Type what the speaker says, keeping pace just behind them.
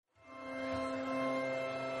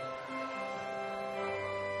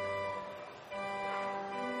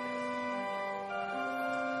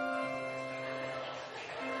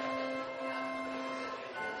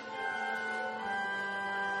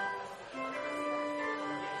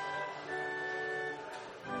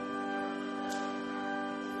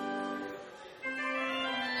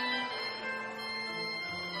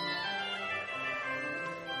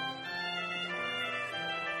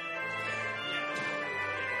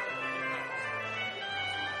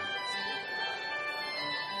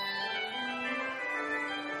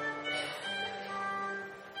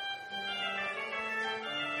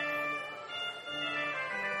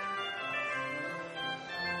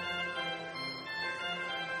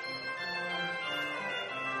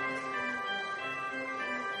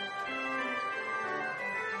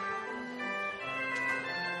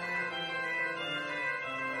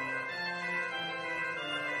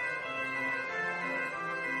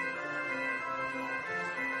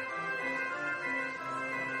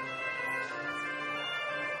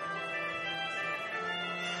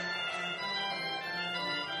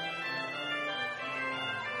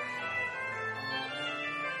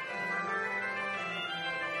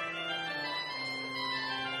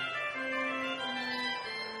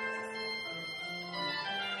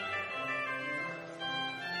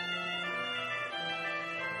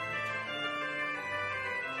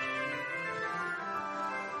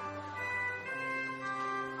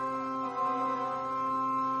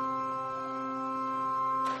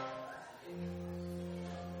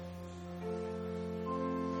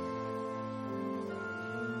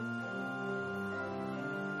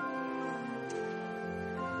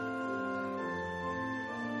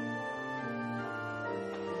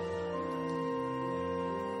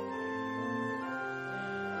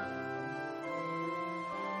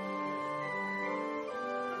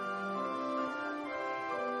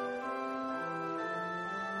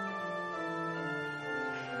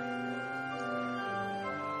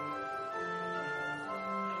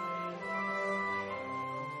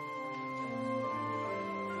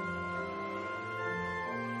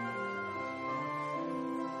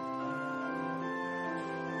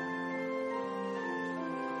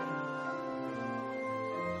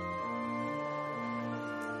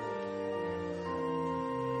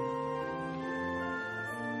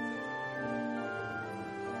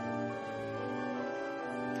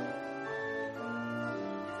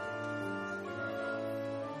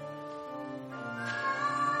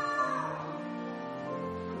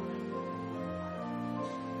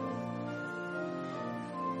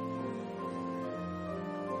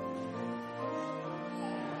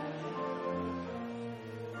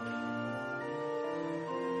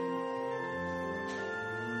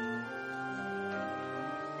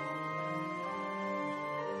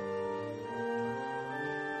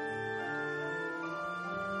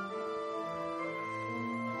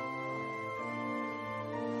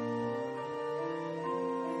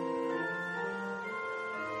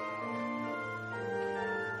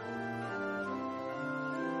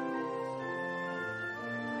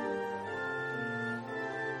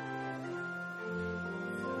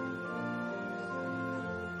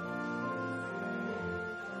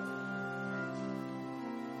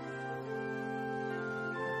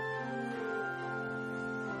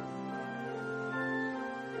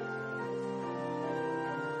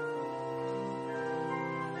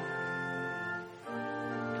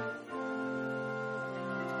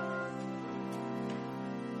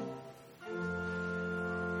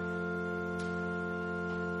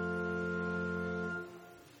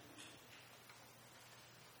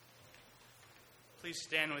Please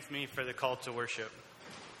stand with me for the call to worship.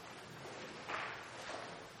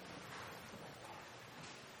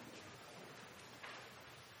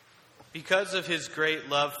 Because of his great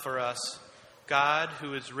love for us, God,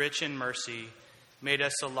 who is rich in mercy, made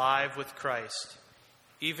us alive with Christ.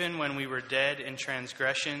 Even when we were dead in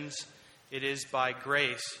transgressions, it is by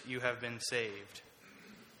grace you have been saved.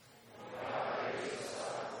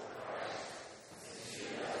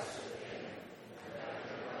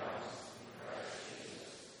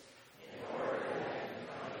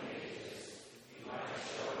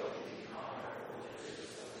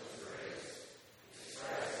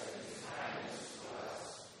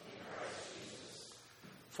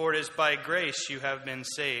 For it is by grace you have been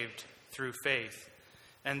saved through faith.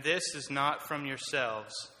 And this is not from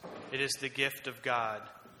yourselves. It is the gift of God,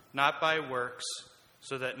 not by works,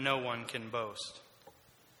 so that no one can boast.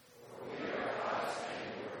 For we are God's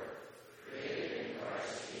handiwork, created in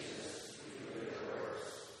Christ Jesus to do good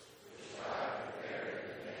works, which God prepared in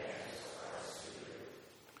advance for us to do.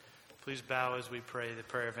 Please bow as we pray the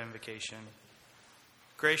prayer of invocation.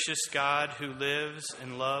 Gracious God, who lives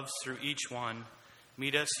and loves through each one,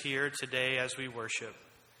 meet us here today as we worship.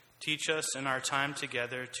 Teach us in our time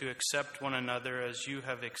together to accept one another as you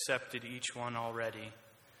have accepted each one already.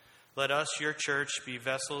 Let us, your church, be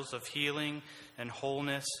vessels of healing and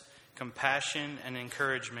wholeness, compassion and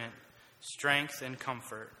encouragement, strength and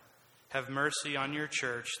comfort. Have mercy on your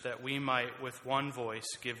church that we might with one voice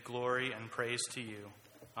give glory and praise to you.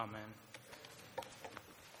 Amen.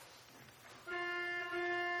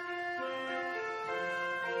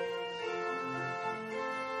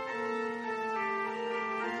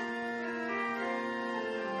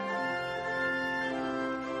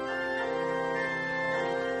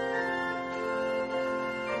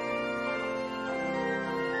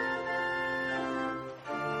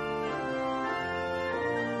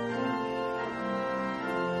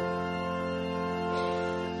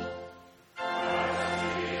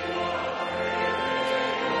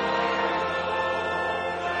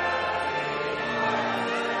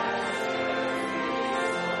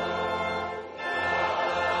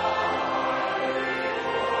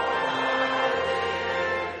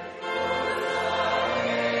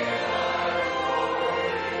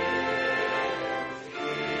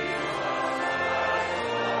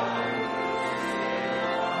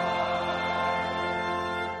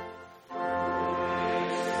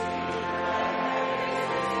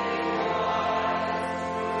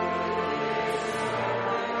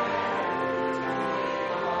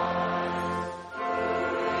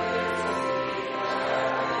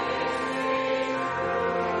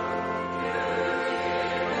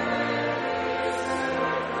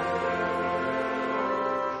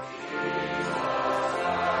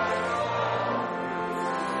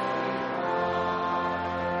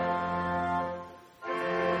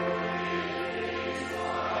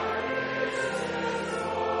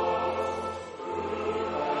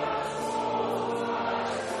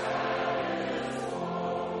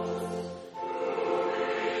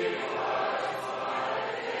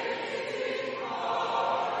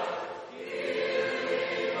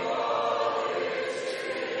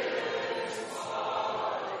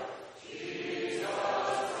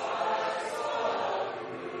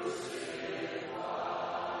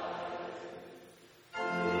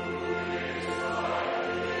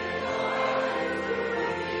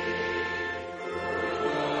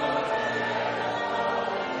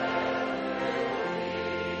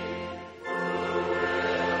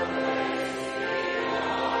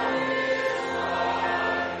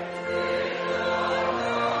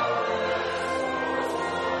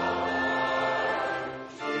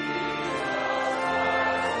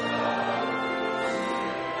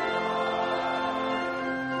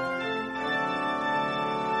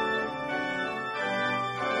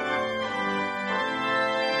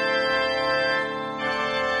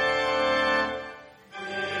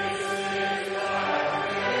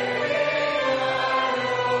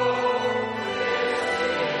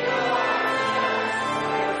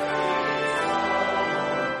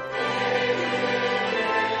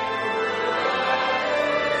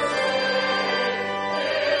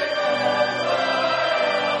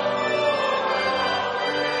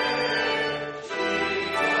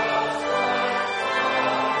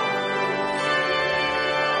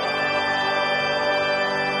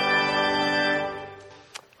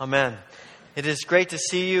 Amen. It is great to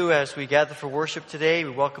see you as we gather for worship today. We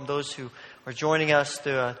welcome those who are joining us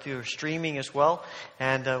through streaming as well.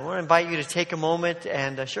 And I want to invite you to take a moment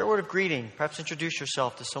and share a word of greeting. Perhaps introduce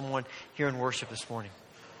yourself to someone here in worship this morning.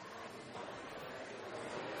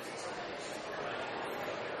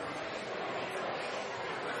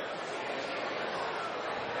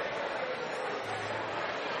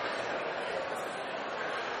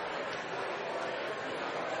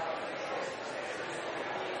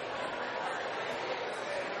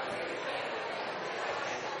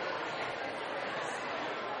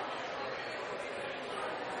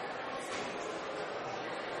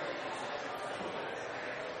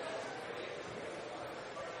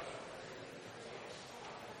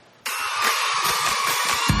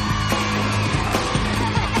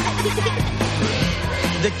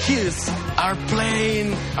 the kids are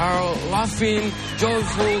playing, are laughing,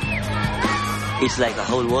 joyful. It's like a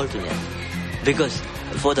whole world to them, because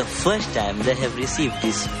for the first time they have received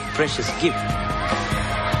this precious gift.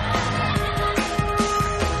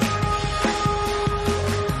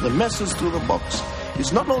 The message through the box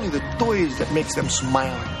is not only the toys that makes them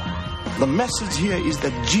smile. The message here is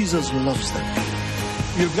that Jesus loves them.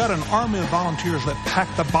 You've got an army of volunteers that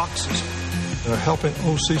pack the boxes. They're helping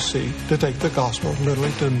OCC to take the gospel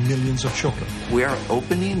literally to millions of children. We are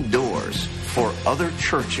opening doors for other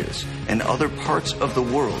churches and other parts of the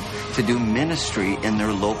world to do ministry in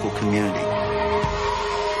their local community.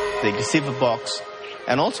 They receive a box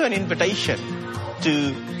and also an invitation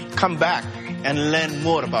to come back and learn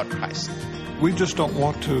more about Christ. We just don't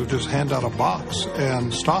want to just hand out a box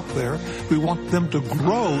and stop there. We want them to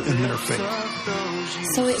grow in their faith.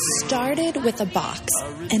 So it started with a box,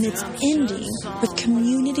 and it's ending with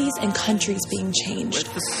communities and countries being changed.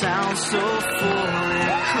 With the sound so full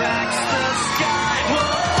it cracks the sky.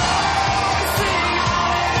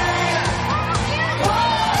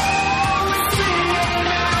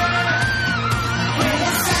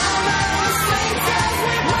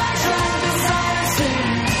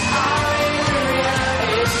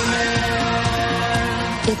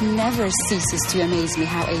 It never ceases to amaze me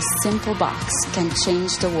how a simple box can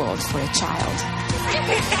change the world for a child.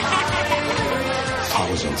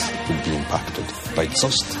 Thousands will be impacted by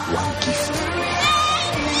just one gift.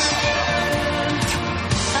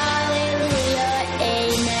 Hallelujah,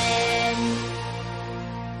 amen.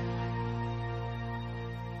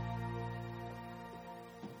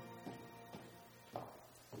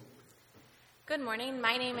 Good morning.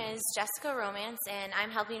 My name is Jessica Romance, and I'm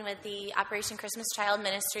helping with the Operation Christmas Child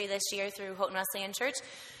Ministry this year through Houghton Wesleyan Church.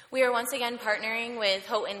 We are once again partnering with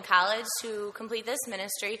Houghton College to complete this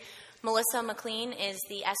ministry. Melissa McLean is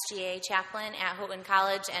the SGA chaplain at Houghton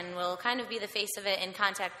College and will kind of be the face of it and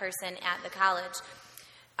contact person at the college.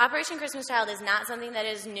 Operation Christmas Child is not something that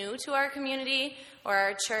is new to our community or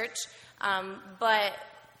our church, but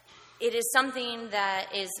it is something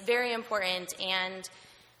that is very important. And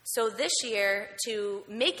so this year, to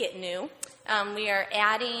make it new, we are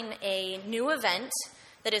adding a new event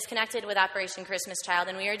that is connected with Operation Christmas Child,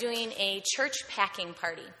 and we are doing a church packing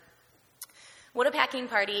party. What a packing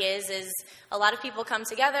party is a lot of people come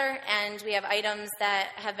together, and we have items that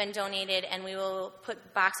have been donated, and we will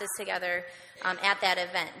put boxes together at that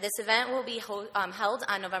event. This event will be held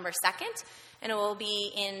on November 2nd, and it will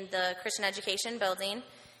be in the Christian Education Building,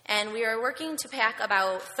 and we are working to pack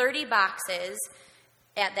about 30 boxes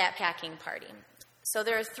at that packing party. So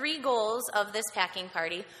there are 3 goals of this packing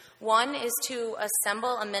party. One is to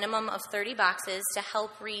assemble a minimum of 30 boxes to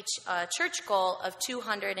help reach a church goal of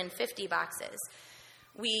 250 boxes.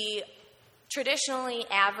 We traditionally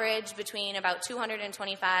average between about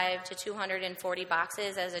 225 to 240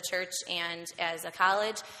 boxes as a church and as a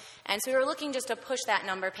college. And so we were looking just to push that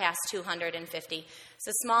number past 250. It's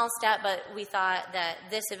a small step, but we thought that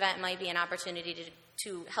this event might be an opportunity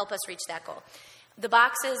to help us reach that goal. The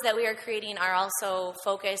boxes that we are creating are also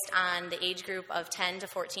focused on the age group of 10 to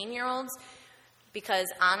 14-year-olds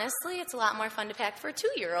because, honestly, it's a lot more fun to pack for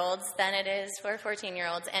 2-year-olds than it is for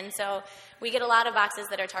 14-year-olds. And so we get a lot of boxes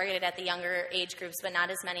that are targeted at the younger age groups, but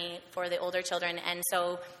not as many for the older children. And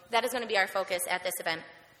so that is going to be our focus at this event.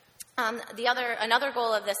 Another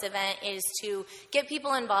goal of this event is to get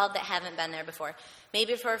people involved that haven't been there before.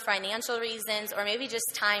 Maybe for financial reasons or maybe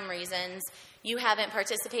just time reasons. You haven't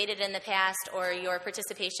participated in the past or your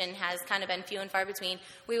participation has kind of been few and far between.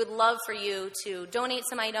 We would love for you to donate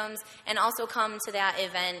some items and also come to that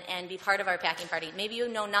event and be part of our packing party. Maybe you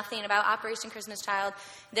know nothing about Operation Christmas Child.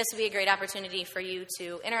 This would be a great opportunity for you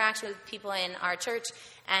to interact with people in our church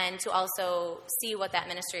and to also see what that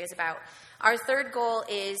ministry is about. Our third goal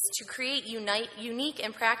is to create unique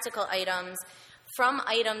and practical items from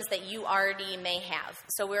items that you already may have.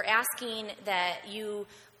 So we're asking that you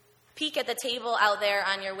peek at the table out there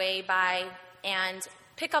on your way by and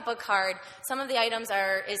pick up a card. Some of the items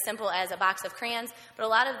are as simple as a box of crayons, but a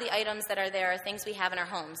lot of the items that are there are things we have in our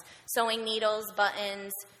homes. Sewing needles,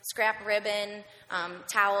 buttons, scrap ribbon,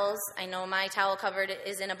 towels. I know my towel cupboard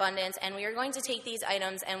is in abundance, and we are going to take these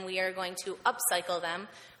items and we are going to upcycle them,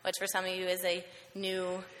 which for some of you is a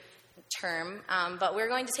new term, but we're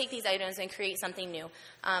going to take these items and create something new.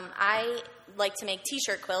 I like to make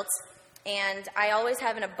t-shirt quilts, and I always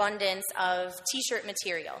have an abundance of t-shirt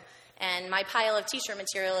material, and my pile of t-shirt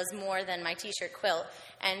material is more than my t-shirt quilt.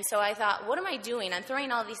 And so I thought, what am I doing? I'm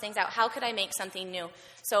throwing all these things out. How could I make something new?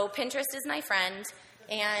 So Pinterest is my friend,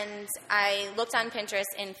 and I looked on Pinterest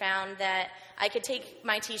and found that I could take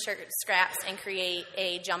my t-shirt scraps and create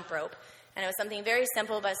a jump rope. And it was something very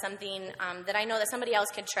simple, but something that I know that somebody else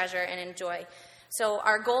could treasure and enjoy. So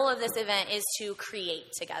our goal of this event is to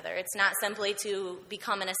create together. It's not simply to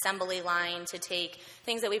become an assembly line, to take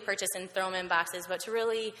things that we purchase and throw them in boxes, but to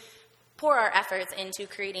really pour our efforts into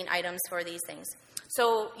creating items for these things.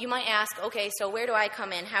 So you might ask, okay, so where do I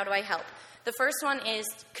come in? How do I help? The first one is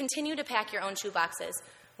continue to pack your own shoe boxes.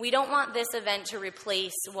 We don't want this event to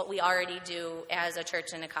replace what we already do as a church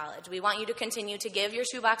and a college. We want you to continue to give your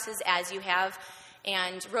shoe boxes as you have,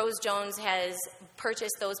 and Rose Jones has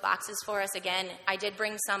purchased those boxes for us again. I did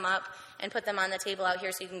bring some up and put them on the table out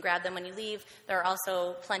here so you can grab them when you leave. There are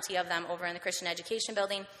also plenty of them over in the Christian Education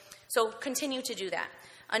Building. So continue to do that.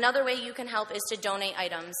 Another way you can help is to donate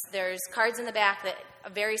items. There's cards in the back that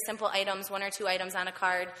are very simple items, 1 or 2 items on a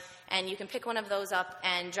card, and you can pick one of those up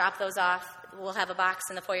and drop those off. We'll have a box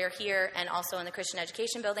in the foyer here and also in the Christian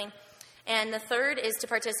Education Building. And the third is to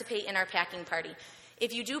participate in our packing party.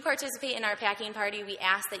 If you do participate in our packing party, we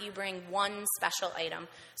ask that you bring one special item.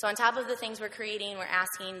 So on top of the things we're creating, we're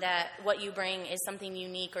asking that what you bring is something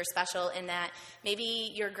unique or special, in that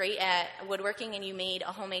maybe you're great at woodworking and you made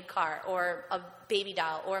a homemade car or a baby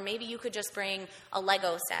doll, or maybe you could just bring a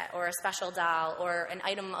Lego set or a special doll or an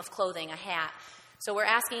item of clothing, a hat. So we're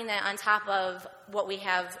asking that on top of what we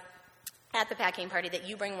have at the packing party, that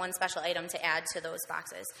you bring one special item to add to those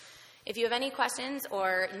boxes. If you have any questions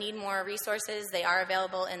or need more resources, they are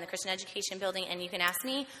available in the Christian Education Building, and you can ask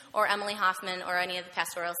me or Emily Hoffman or any of the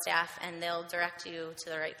pastoral staff, and they'll direct you to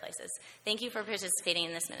the right places. Thank you for participating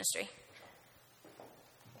in this ministry.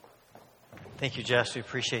 Thank you, Jess. We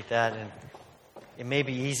appreciate that. And it may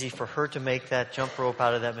be easy for her to make that jump rope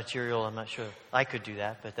out of that material. I'm not sure I could do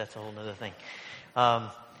that, but that's a whole other thing.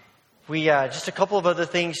 Just a couple of other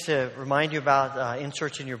things to remind you about,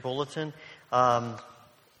 inserts in your bulletin.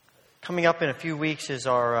 Coming up in a few weeks is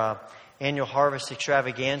our annual Harvest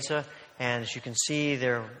Extravaganza. And as you can see,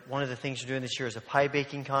 one of the things we're doing this year is a pie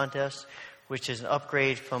baking contest, which is an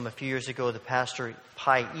upgrade from a few years ago, the pastor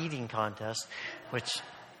pie eating contest, which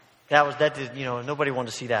nobody wanted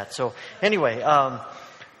to see that. So anyway,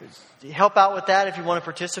 help out with that if you want to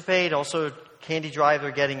participate. Also, candy drive they're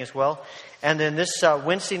getting as well. And then this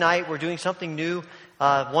Wednesday night, we're doing something new.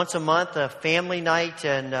 Once a month, a family night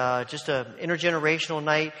and just an intergenerational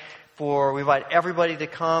night. We invite everybody to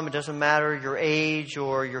come. It doesn't matter your age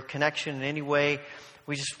or your connection in any way.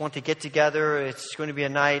 We just want to get together. It's going to be a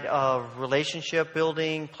night of relationship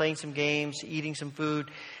building, playing some games, eating some food,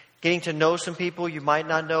 getting to know some people you might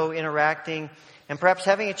not know, interacting, and perhaps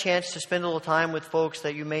having a chance to spend a little time with folks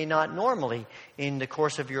that you may not normally, in the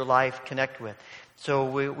course of your life, connect with. So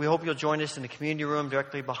we hope you'll join us in the community room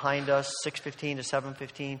directly behind us, 6:15 to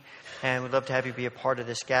 7:15, and we'd love to have you be a part of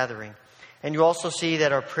this gathering. And you also see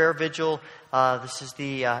that our prayer vigil, this is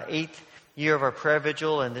the 8th year of our prayer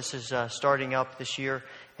vigil, and this is starting up this year.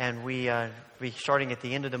 And we'll be starting at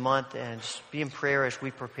the end of the month, and just be in prayer as we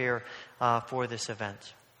prepare for this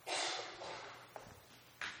event.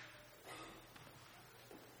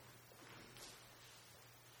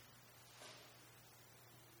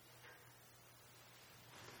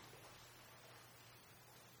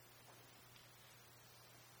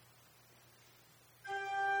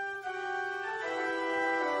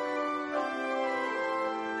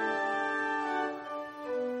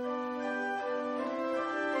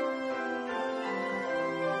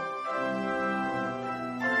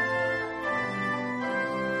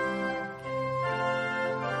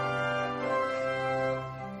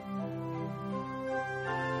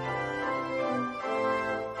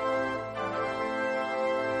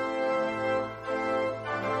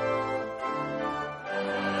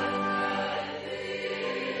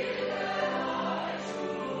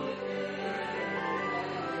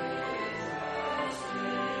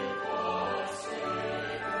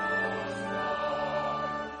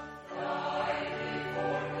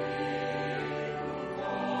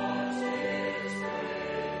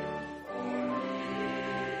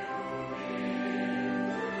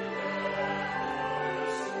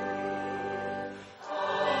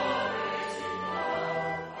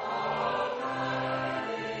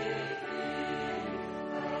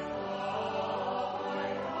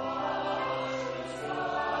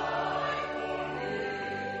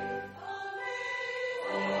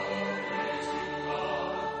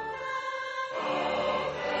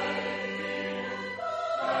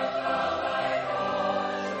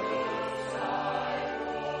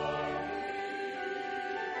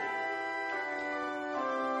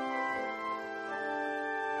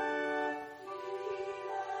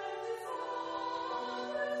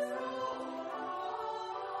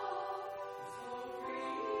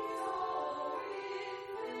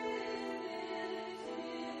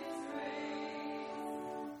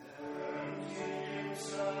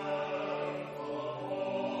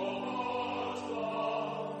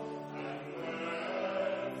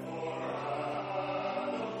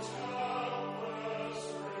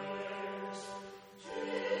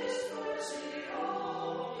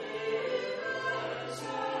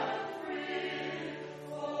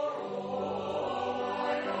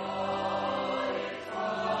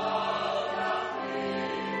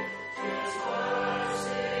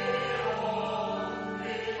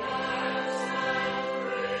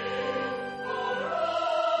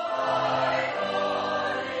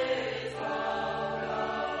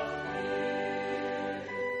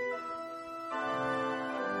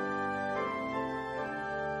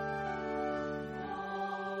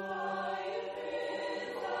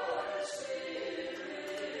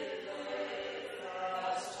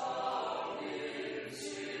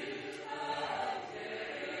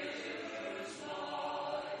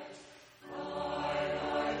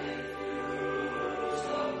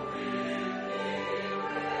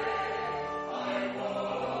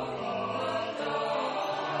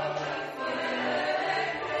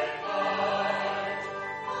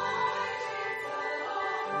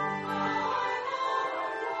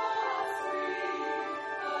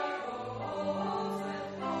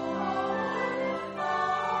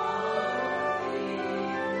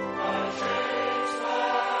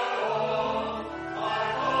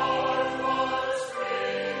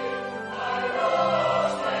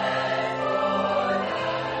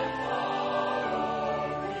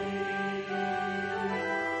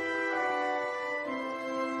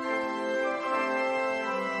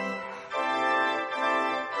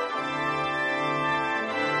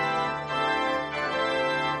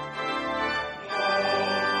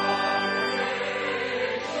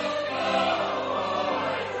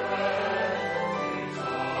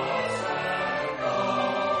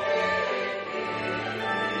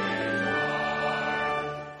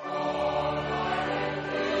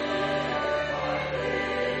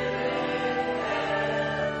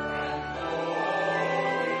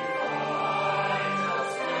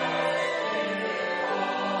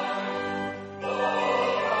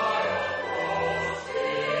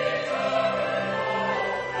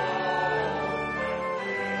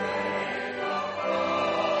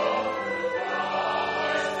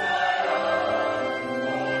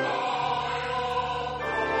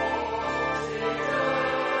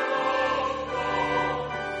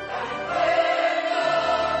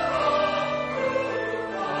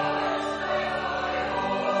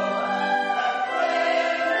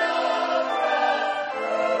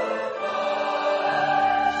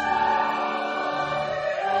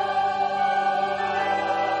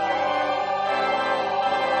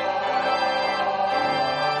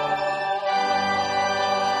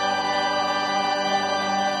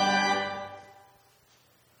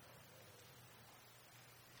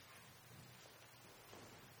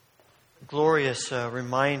 glorious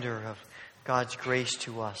reminder of God's grace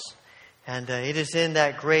to us. And it is in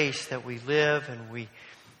that grace that we live and we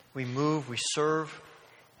move, we serve.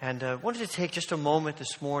 And I wanted to take just a moment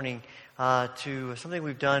this morning to something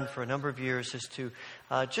we've done for a number of years is to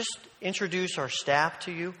just introduce our staff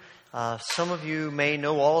to you. Some of you may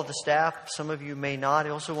know all of the staff. Some of you may not. I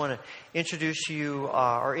also want to introduce to you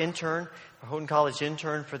our intern, our Houghton College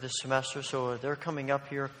intern for this semester. So they're coming up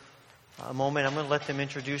here a moment. I'm going to let them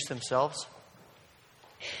introduce themselves.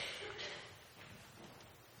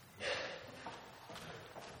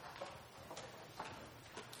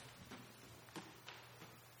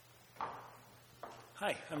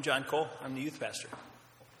 Hi, I'm John Cole. I'm the youth pastor.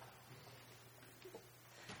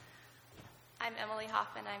 I'm Emily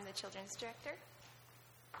Hoffman. I'm the children's director.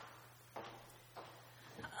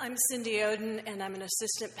 I'm Cindy Oden, and I'm an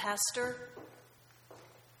assistant pastor.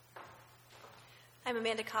 I'm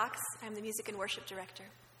Amanda Cox. I'm the music and worship director.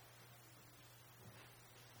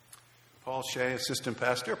 Paul Shea, assistant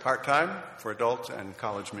pastor, part-time for adult and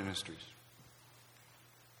college ministries.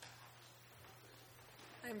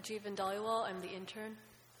 I'm Jeevan Dhaliwal. I'm the intern.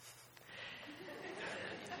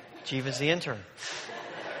 Jeevan's the intern.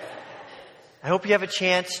 I hope you have a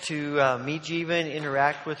chance to meet Jeevan,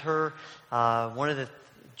 interact with her. One of the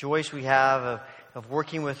joys we have of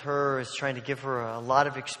working with her is trying to give her a lot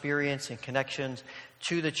of experience and connections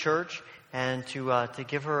to the church and to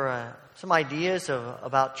give her some ideas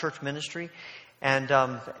about church ministry. And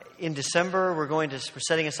in December, we're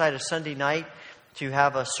setting aside a Sunday night to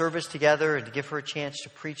have a service together and to give her a chance to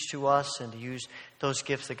preach to us and to use those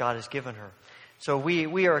gifts that God has given her. So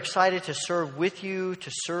we are excited to serve with you,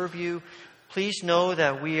 to serve you. Please know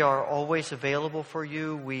that we are always available for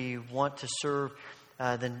you. We want to serve,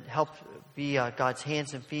 then help be God's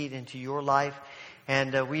hands and feet into your life.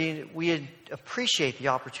 And we appreciate the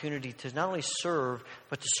opportunity to not only serve,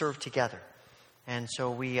 but to serve together. And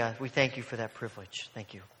so we thank you for that privilege.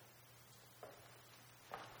 Thank you.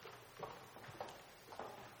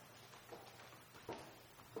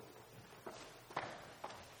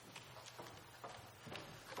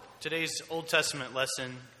 Today's Old Testament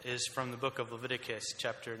lesson is from the book of Leviticus,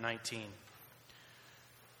 chapter 19.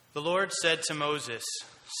 The Lord said to Moses,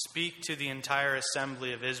 "Speak to the entire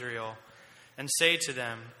assembly of Israel, and say to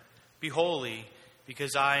them, 'Be holy,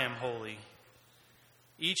 because I am holy.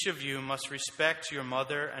 Each of you must respect your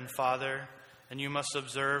mother and father, and you must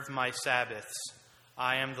observe my Sabbaths.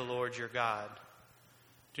 I am the Lord your God.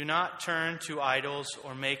 Do not turn to idols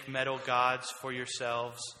or make metal gods for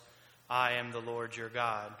yourselves. I am the Lord your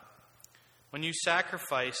God. When you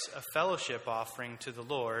sacrifice a fellowship offering to the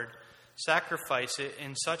Lord, sacrifice it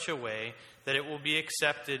in such a way that it will be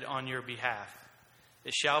accepted on your behalf.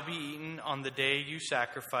 It shall be eaten on the day you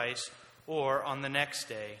sacrifice or on the next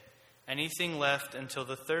day. Anything left until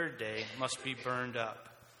the third day must be burned up.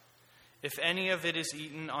 If any of it is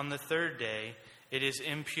eaten on the third day, it is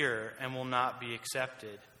impure and will not be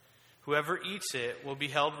accepted. Whoever eats it will be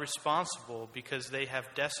held responsible because they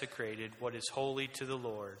have desecrated what is holy to the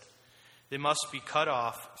Lord. They must be cut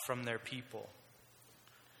off from their people.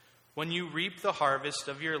 When you reap the harvest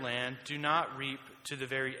of your land, do not reap to the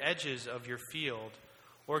very edges of your field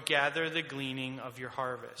or gather the gleaning of your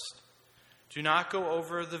harvest. Do not go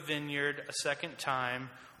over the vineyard a second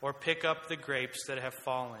time or pick up the grapes that have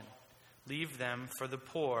fallen. Leave them for the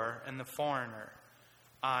poor and the foreigner.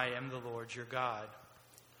 I am the Lord your God.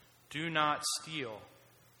 Do not steal.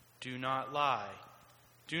 Do not lie.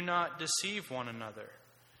 Do not deceive one another.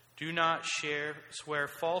 Do not swear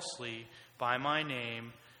falsely by my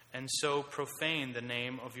name and so profane the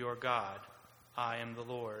name of your God. I am the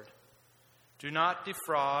Lord. Do not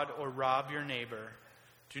defraud or rob your neighbor.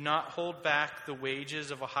 Do not hold back the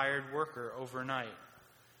wages of a hired worker overnight.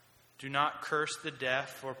 Do not curse the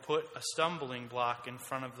deaf or put a stumbling block in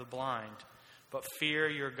front of the blind, but fear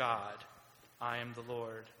your God. I am the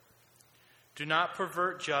Lord. Do not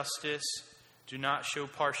pervert justice. Do not show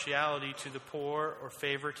partiality to the poor or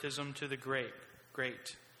favoritism to the great,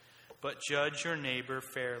 but judge your neighbor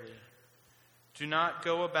fairly. Do not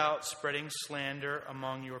go about spreading slander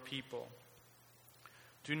among your people.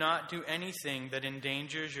 Do not do anything that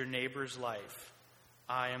endangers your neighbor's life.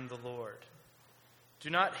 I am the Lord. Do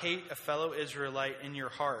not hate a fellow Israelite in your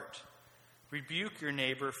heart. Rebuke your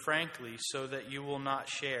neighbor frankly so that you will not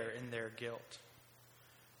share in their guilt.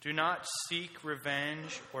 Do not seek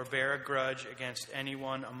revenge or bear a grudge against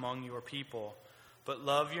anyone among your people, but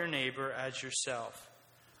love your neighbor as yourself.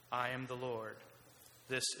 I am the Lord.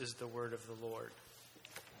 This is the word of the Lord.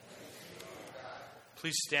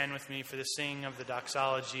 Please stand with me for the singing of the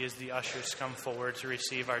doxology as the ushers come forward to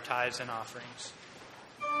receive our tithes and offerings.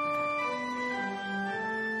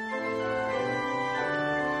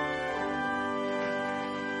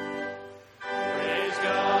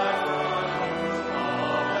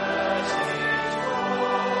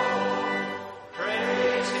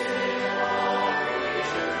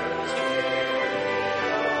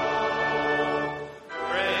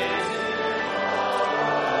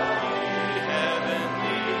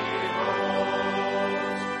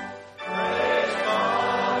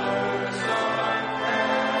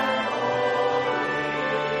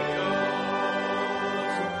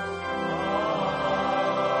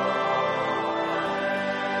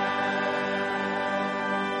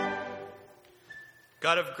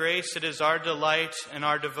 God of grace, it is our delight and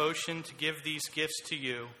our devotion to give these gifts to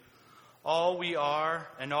you. All we are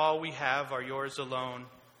and all we have are yours alone.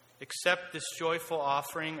 Accept this joyful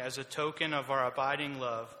offering as a token of our abiding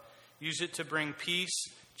love. Use it to bring peace,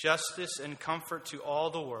 justice, and comfort to all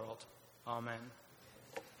the world. Amen.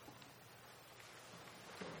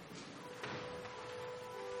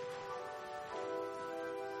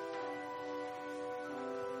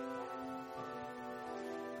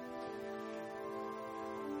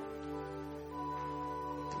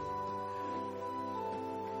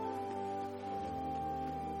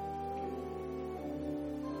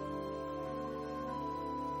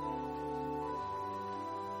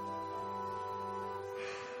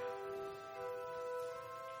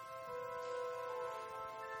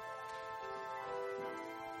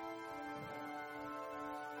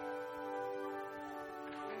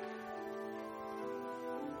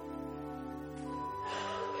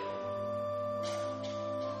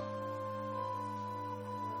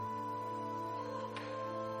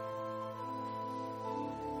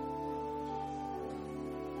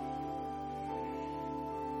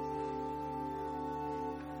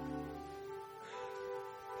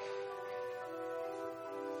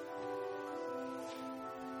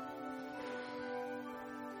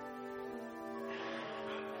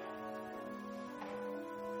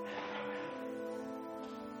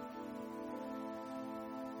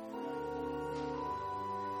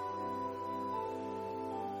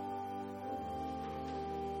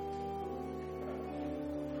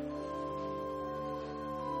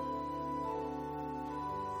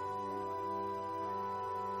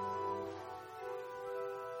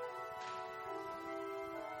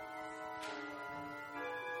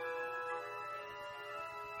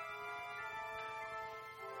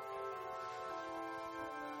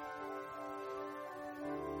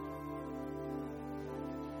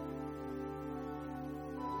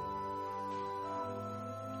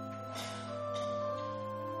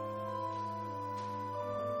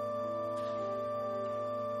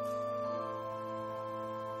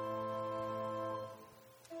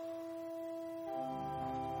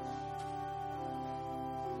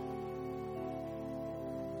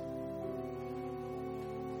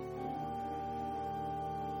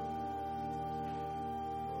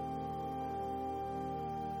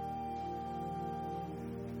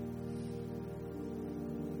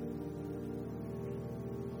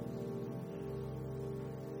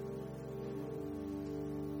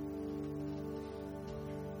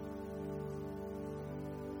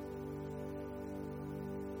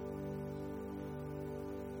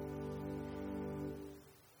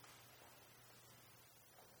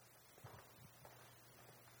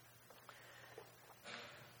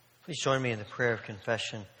 Please join me in the prayer of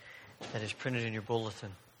confession that is printed in your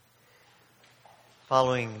bulletin.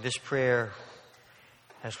 Following this prayer,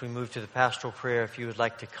 as we move to the pastoral prayer, if you would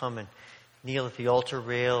like to come and kneel at the altar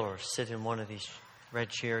rail or sit in one of these red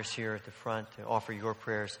chairs here at the front to offer your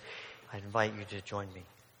prayers, I invite you to join me.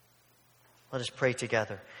 Let us pray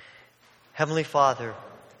together. Heavenly Father,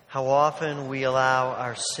 how often we allow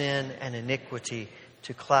our sin and iniquity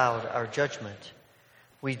to cloud our judgment.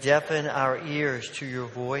 We deafen our ears to your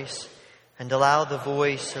voice and allow the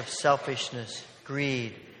voice of selfishness,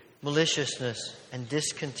 greed, maliciousness, and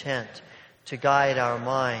discontent to guide our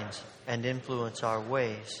minds and influence our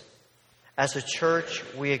ways. As a church,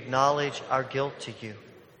 we acknowledge our guilt to you.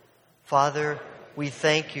 Father, we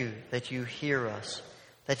thank you that you hear us,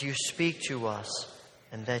 that you speak to us,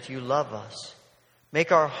 and that you love us.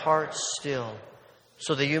 Make our hearts still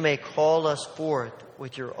so that you may call us forth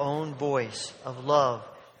with your own voice of love,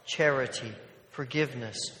 charity,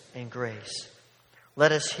 forgiveness, and grace.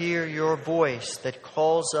 Let us hear your voice that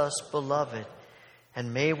calls us beloved,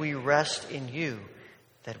 and may we rest in you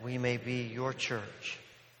that we may be your church.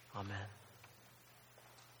 Amen.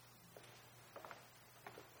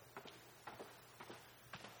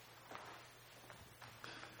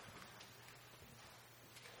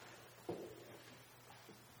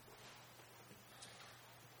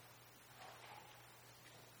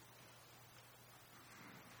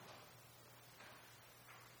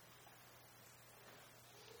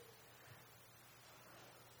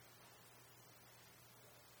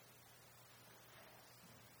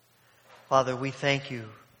 Father, we thank you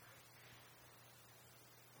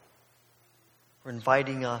for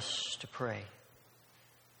inviting us to pray,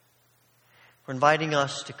 for inviting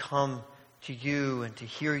us to come to you and to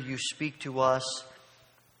hear you speak to us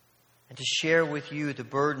and to share with you the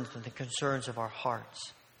burdens and the concerns of our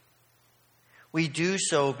hearts. We do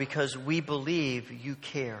so because we believe you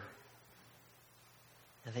care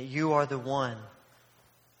and that you are the one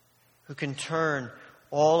who can turn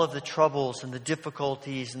all of the troubles and the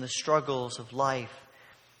difficulties and the struggles of life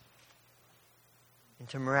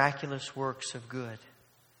into miraculous works of good.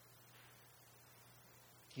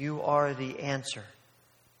 You are the answer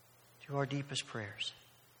to our deepest prayers.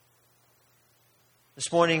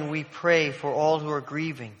 This morning we pray for all who are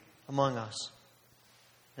grieving among us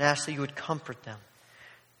and ask that you would comfort them.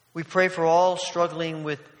 We pray for all struggling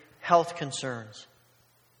with health concerns.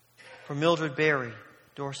 For Mildred Berry,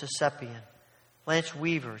 Doris Esepian, Blanche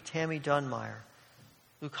Weaver, Tammy Dunmeyer,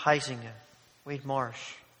 Luke Heisinger, Wade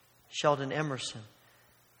Marsh, Sheldon Emerson,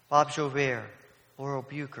 Bob Jovert, Laurel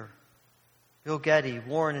Bucher, Bill Getty,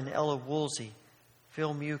 Warren and Ella Woolsey,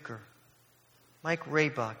 Phil Muker, Mike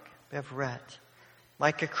Raybuck, Bev Rett,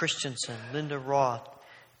 Micah Christensen, Linda Roth,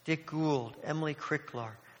 Dick Gould, Emily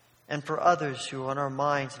Cricklar, and for others who are on our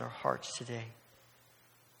minds and our hearts today.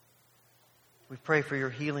 We pray for your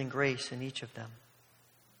healing grace in each of them.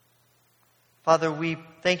 Father, we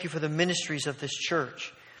thank you for the ministries of this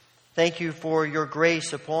church. Thank you for your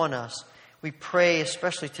grace upon us. We pray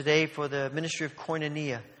especially today for the ministry of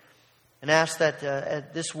Koinonia and ask that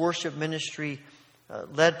at this worship ministry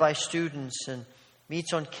led by students and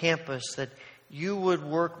meets on campus, that you would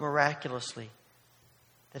work miraculously.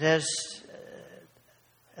 That as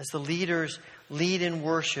the leaders lead in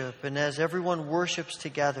worship and as everyone worships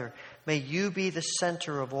together, may you be the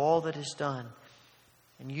center of all that is done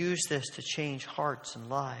and use this to change hearts and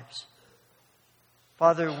lives.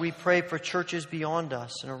 Father, we pray for churches beyond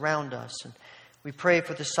us and around us. And we pray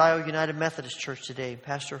for the Scioto United Methodist Church today,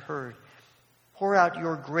 Pastor Hurd. Pour out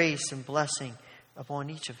your grace and blessing upon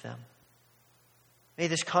each of them. May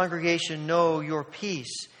this congregation know your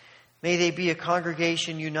peace. May they be a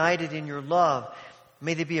congregation united in your love.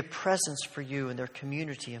 May they be a presence for you in their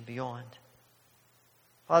community and beyond.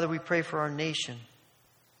 Father, we pray for our nation.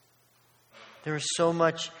 There is so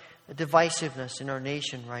much divisiveness in our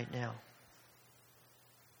nation right now.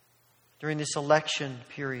 During this election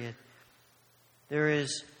period,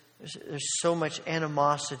 there's so much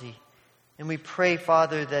animosity. And we pray,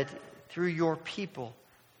 Father, that through your people,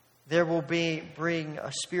 there will bring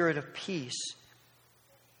a spirit of peace.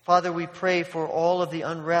 Father, we pray for all of the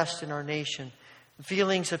unrest in our nation,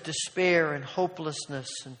 feelings of despair and hopelessness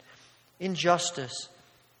and injustice.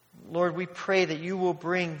 Lord, we pray that you will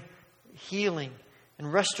bring healing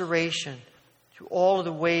and restoration to all of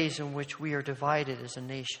the ways in which we are divided as a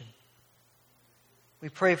nation. We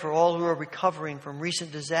pray for all who are recovering from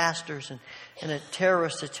recent disasters and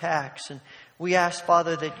terrorist attacks. And we ask,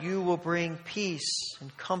 Father, that you will bring peace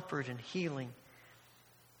and comfort and healing.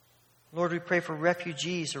 Lord, we pray for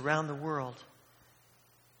refugees around the world.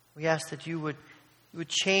 We ask that you would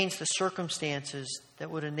change the circumstances that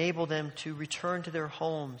would enable them to return to their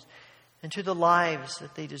homes and to the lives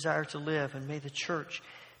that they desire to live. And may the church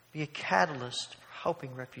be a catalyst for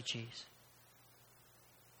helping refugees.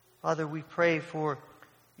 Father, we pray for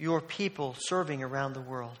your people serving around the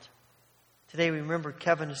world. Today we remember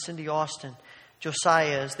Kevin and Cindy Austin,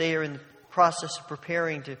 Josiah, as they are in the process of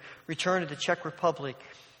preparing to return to the Czech Republic.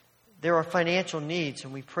 There are financial needs,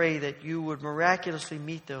 and we pray that you would miraculously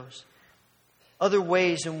meet those. Other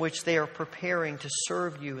ways in which they are preparing to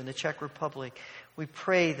serve you in the Czech Republic, we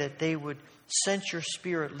pray that they would sense your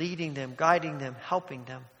Spirit leading them, guiding them, helping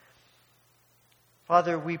them.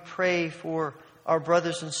 Father, we pray for our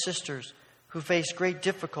brothers and sisters who face great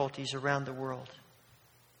difficulties around the world.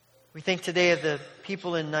 We think today of the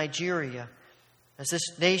people in Nigeria, as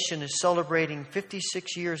this nation is celebrating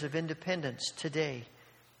 56 years of independence today.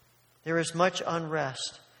 There is much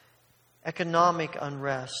unrest, economic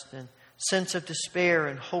unrest, and sense of despair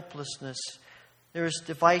and hopelessness. There is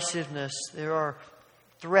divisiveness, there are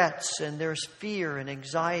threats, and there is fear and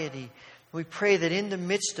anxiety. We pray that in the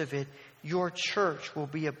midst of it, your church will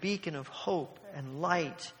be a beacon of hope and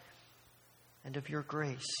light and of your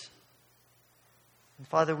grace. And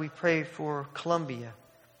Father, we pray for Colombia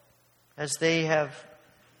as they have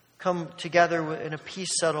come together in a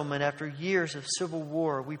peace settlement after years of civil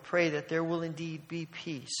war. We pray that there will indeed be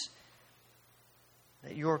peace,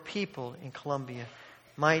 that your people in Colombia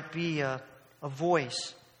might be a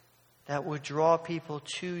voice that would draw people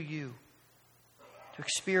to you, to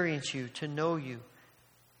experience you, to know you,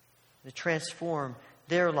 to transform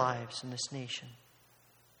their lives in this nation.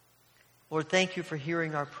 Lord, thank you for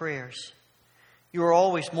hearing our prayers. You are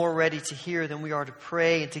always more ready to hear than we are to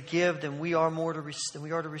pray, and to give than we are to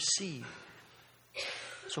receive.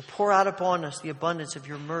 So pour out upon us the abundance of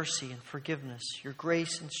your mercy and forgiveness, your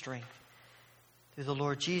grace and strength, through the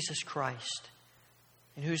Lord Jesus Christ,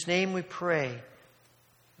 in whose name we pray,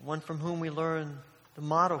 one from whom we learn the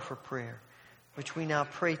motto for prayer, which we now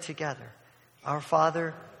pray together. Our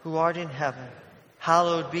Father, who art in heaven,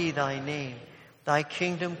 hallowed be thy name. Thy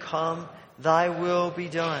kingdom come, thy will be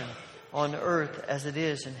done, on earth as it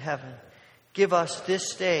is in heaven. Give us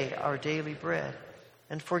this day our daily bread,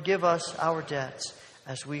 and forgive us our debts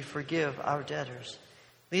as we forgive our debtors.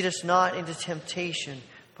 Lead us not into temptation,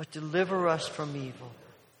 but deliver us from evil.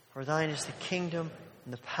 For thine is the kingdom,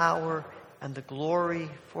 and the power, and the glory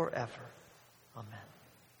forever. Amen.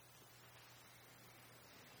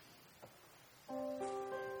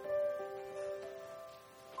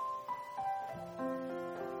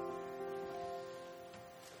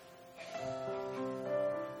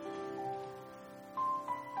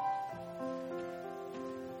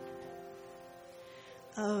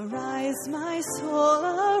 Arise, my soul,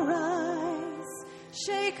 arise.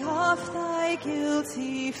 Shake off thy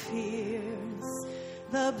guilty fears.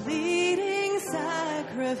 The bleeding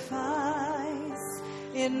sacrifice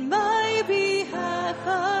in my behalf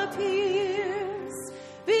appears.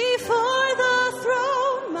 Before the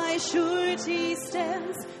throne my surety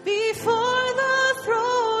stands. Before the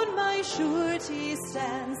throne my surety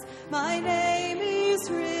stands. My name is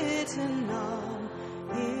written on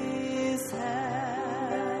his hands.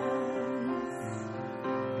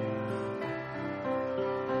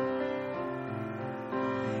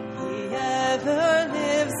 He ever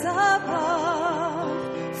lives above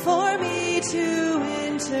for me to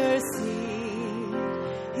intercede.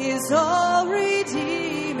 His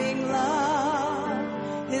all-redeeming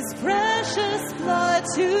love, his precious blood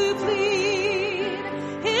to plead.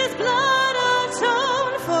 His blood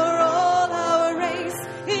atoned for all our race.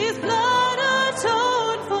 His blood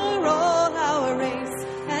atoned for all our race,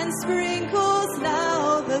 and sprinkles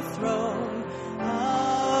now the throne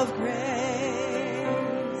of grace.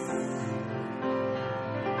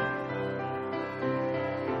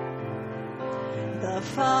 The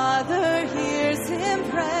Father hears him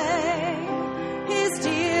pray, his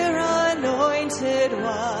dear anointed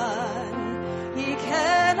one. He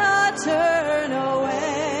cannot turn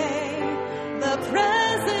away the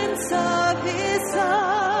presence of his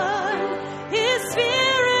Son. His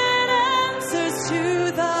Spirit answers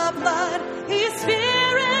to the blood. His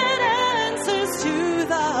Spirit answers to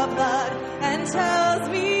the blood and tells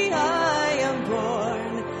me I am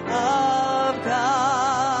born of God.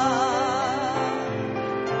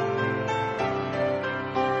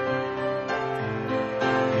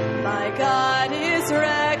 My God is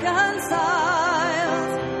reconciled.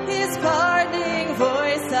 His pardoning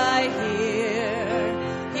voice I hear.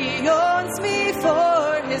 He owns me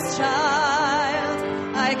for his child.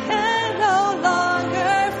 I can no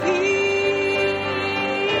longer fear.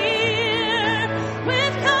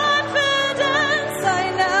 With confidence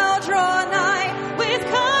I now draw nigh. With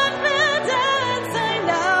confidence I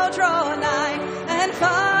now draw nigh. And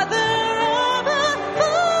Father of a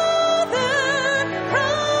Father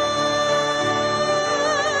cry.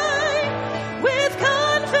 With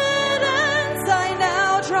confidence I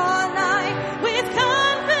now draw nigh. With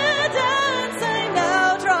confidence I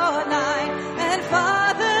now draw nigh. And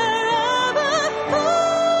Father of a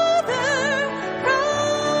Father cry.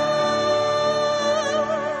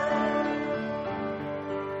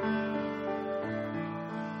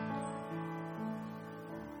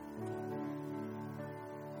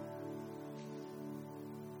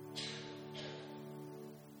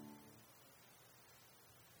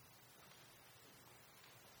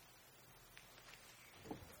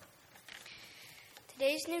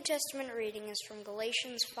 Today's New Testament reading is from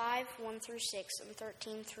Galatians 5, 1 through 6, and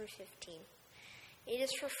 13 through 15. It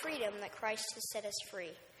is for freedom that Christ has set us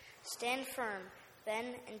free. Stand firm,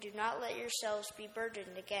 then, and do not let yourselves be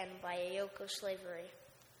burdened again by a yoke of slavery.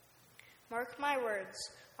 Mark my words,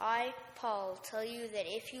 I, Paul, tell you that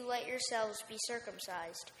if you let yourselves be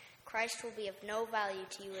circumcised, Christ will be of no value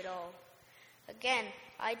to you at all. Again,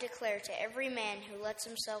 I declare to every man who lets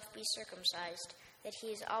himself be circumcised that he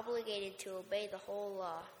is obligated to obey the whole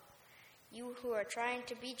law. You who are trying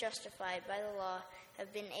to be justified by the law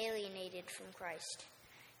have been alienated from Christ.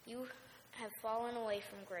 You have fallen away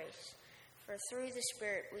from grace, for through the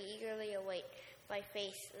Spirit we eagerly await by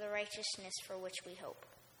faith the righteousness for which we hope.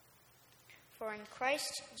 For in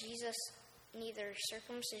Christ Jesus neither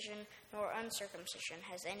circumcision nor uncircumcision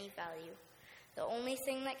has any value. The only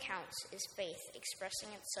thing that counts is faith expressing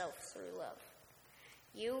itself through love.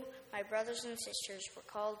 You, my brothers and sisters, were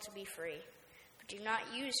called to be free, but do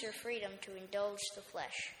not use your freedom to indulge the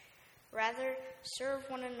flesh. Rather, serve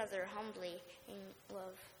one another humbly in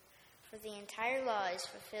love, for the entire law is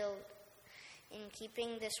fulfilled in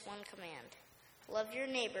keeping this one command. Love your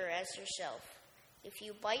neighbor as yourself. If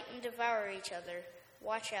you bite and devour each other,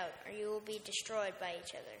 watch out, or you will be destroyed by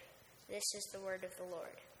each other. This is the word of the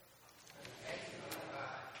Lord.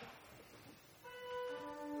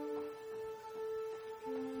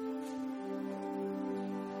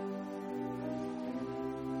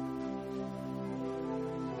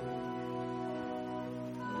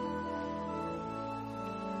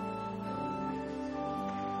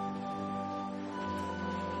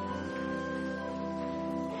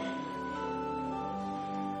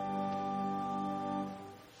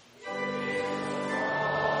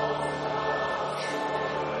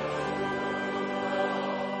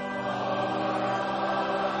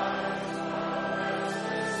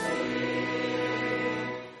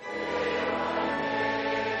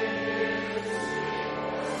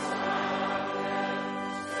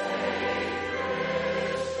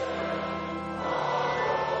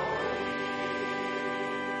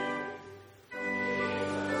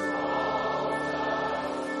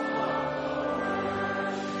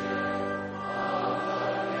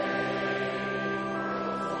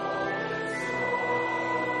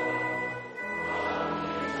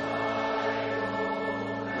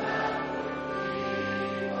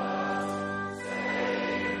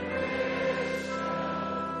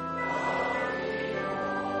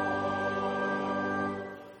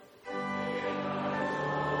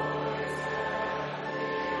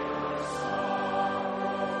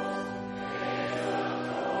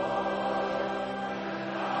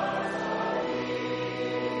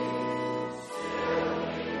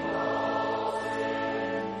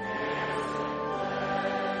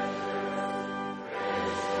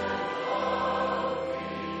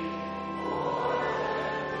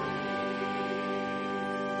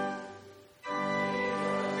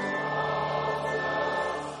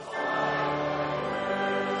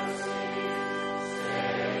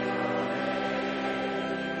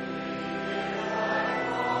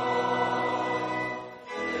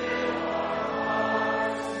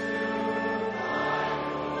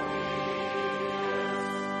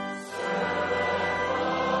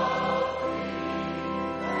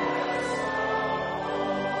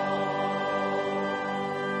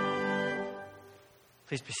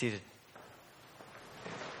 Please be seated.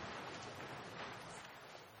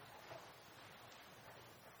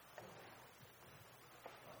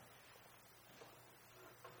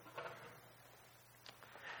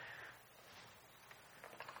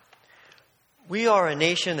 We are a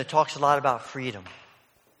nation that talks a lot about freedom.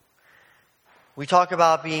 We talk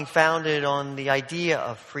about being founded on the idea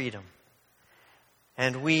of freedom.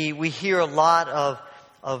 And we hear a lot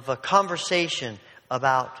of a conversation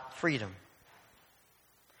about freedom.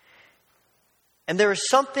 And there is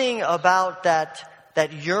something about that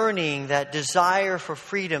yearning, that desire for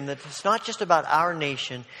freedom, that it's not just about our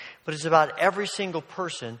nation, but it's about every single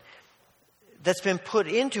person that's been put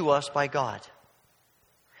into us by God.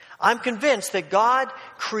 I'm convinced that God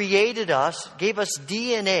created us, gave us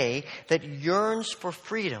DNA that yearns for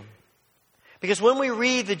freedom. Because when we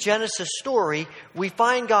read the Genesis story, we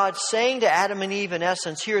find God saying to Adam and Eve, in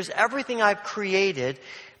essence, here's everything I've created.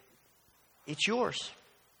 It's yours.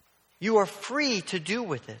 You are free to do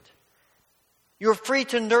with it. You are free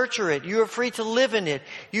to nurture it. You are free to live in it.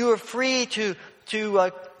 You are free to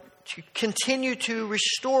continue to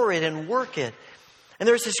restore it and work it. And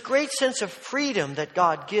there's this great sense of freedom that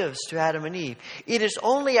God gives to Adam and Eve. It is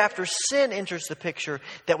only after sin enters the picture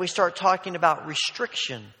that we start talking about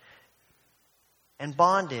restriction and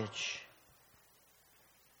bondage.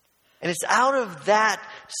 And it's out of that,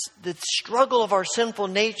 the struggle of our sinful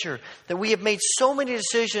nature, that we have made so many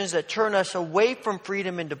decisions that turn us away from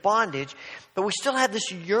freedom into bondage, but we still have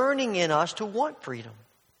this yearning in us to want freedom.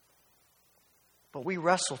 But we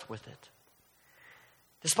wrestled with it.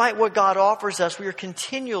 Despite what God offers us, we are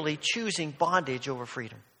continually choosing bondage over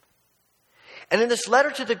freedom. And in this letter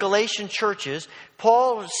to the Galatian churches,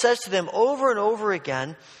 Paul says to them over and over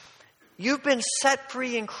again, you've been set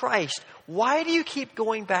free in Christ. Why do you keep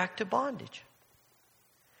going back to bondage?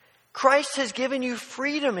 Christ has given you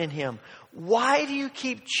freedom in Him. Why do you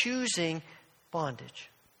keep choosing bondage?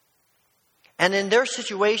 And in their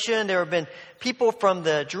situation, there have been people from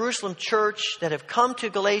the Jerusalem church that have come to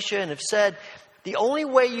Galatia and have said, the only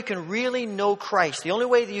way you can really know Christ, the only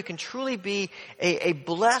way that you can truly be a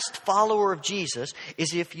blessed follower of Jesus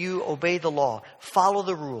is if you obey the law, follow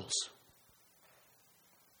the rules,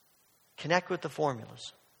 connect with the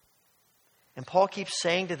formulas. And Paul keeps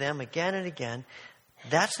saying to them again and again,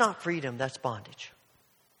 that's not freedom, that's bondage.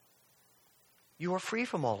 You are free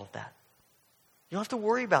from all of that. You don't have to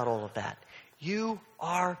worry about all of that. You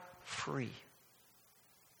are free.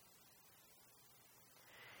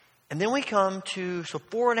 And then we come to,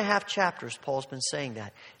 4.5 chapters, Paul's been saying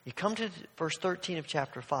that. You come to verse 13 of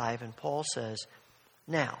chapter 5, and Paul says,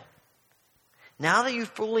 now that you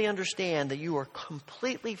fully understand that you are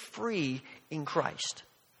completely free in Christ,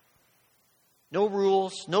 no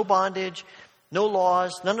rules, no bondage, no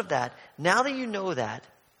laws, none of that. Now that you know that,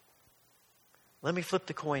 let me flip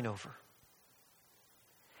the coin over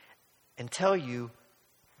and tell you,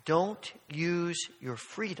 don't use your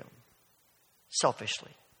freedom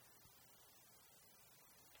selfishly.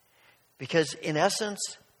 Because in essence,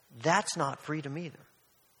 that's not freedom either.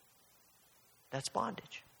 That's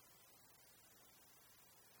bondage.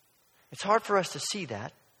 It's hard for us to see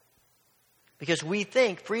that. Because we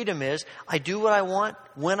think freedom is, I do what I want,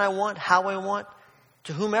 when I want, how I want,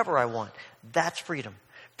 to whomever I want. That's freedom.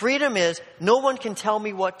 Freedom is, no one can tell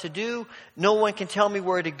me what to do. No one can tell me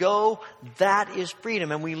where to go. That is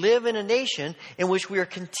freedom. And we live in a nation in which we are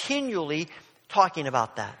continually talking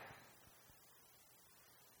about that.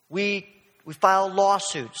 We file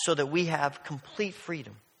lawsuits so that we have complete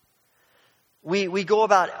freedom. We go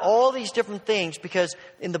about all these different things because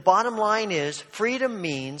in the bottom line is freedom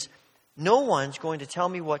means no one's going to tell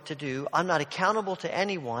me what to do. I'm not accountable to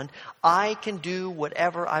anyone. I can do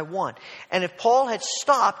whatever I want. And if Paul had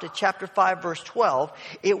stopped at chapter 5, verse 12,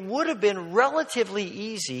 it would have been relatively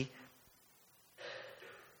easy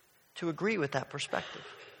to agree with that perspective.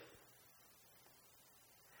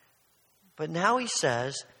 But now he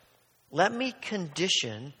says, let me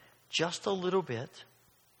condition just a little bit,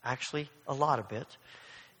 actually a lot of it,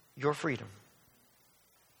 your freedom.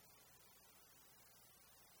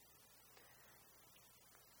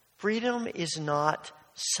 Freedom is not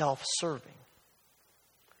self-serving.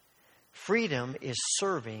 Freedom is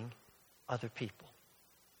serving other people.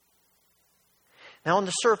 Now, on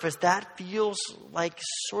the surface, that feels like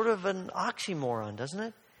sort of an oxymoron, doesn't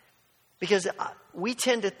it? Because we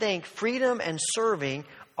tend to think freedom and serving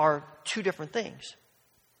are two different things.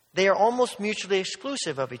 They are almost mutually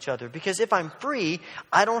exclusive of each other. Because if I'm free,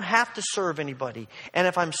 I don't have to serve anybody. And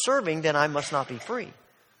if I'm serving, then I must not be free.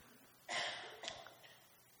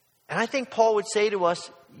 And I think Paul would say to us,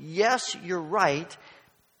 yes, you're right,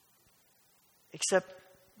 except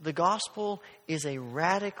the gospel is a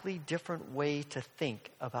radically different way to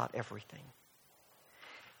think about everything.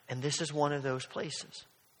 And this is one of those places.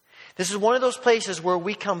 This is one of those places where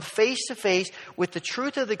we come face to face with the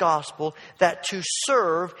truth of the gospel, that to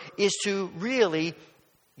serve is to really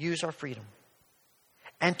use our freedom.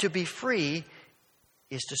 And to be free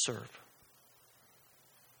is to serve.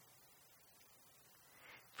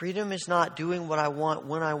 Freedom is not doing what I want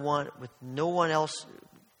when I want, with no one else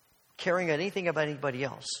caring anything about anybody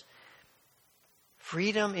else.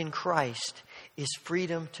 Freedom in Christ is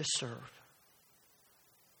freedom to serve.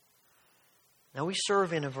 Now, we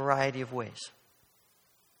serve in a variety of ways.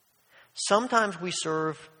 Sometimes we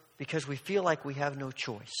serve because we feel like we have no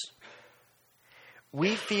choice.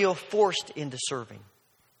 We feel forced into serving.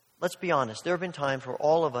 Let's be honest. There have been times where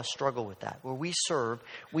all of us struggle with that, where we serve,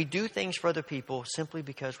 we do things for other people simply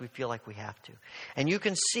because we feel like we have to. And you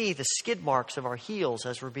can see the skid marks of our heels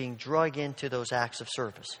as we're being dragged into those acts of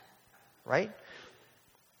service. Right?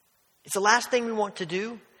 It's the last thing we want to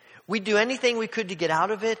do. We do anything we could to get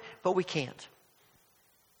out of it, but we can't.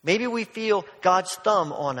 Maybe we feel God's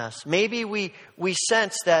thumb on us. Maybe we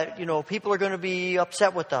sense that, people are going to be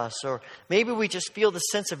upset with us. Or maybe we just feel the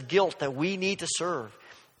sense of guilt that we need to serve.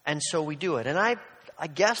 And so we do it. And I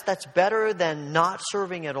guess that's better than not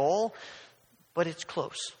serving at all, but it's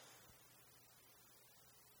close.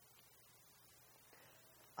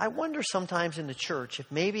 I wonder sometimes in the church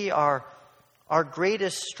if maybe our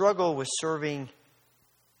greatest struggle with serving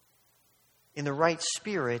in the right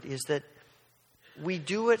spirit is that we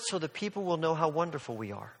do it so that people will know how wonderful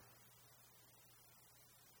we are.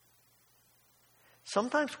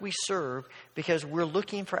 Sometimes we serve because we're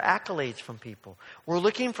looking for accolades from people. We're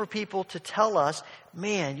looking for people to tell us,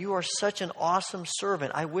 man, you are such an awesome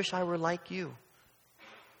servant. I wish I were like you.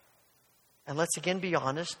 And let's again be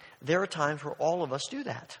honest, there are times where all of us do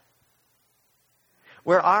that.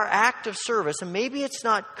 Where our act of service, and maybe it's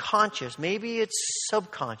not conscious, maybe it's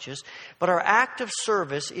subconscious, but our act of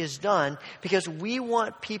service is done because we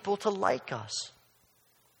want people to like us.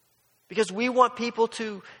 Because we want people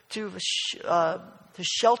to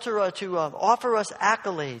shelter, to offer us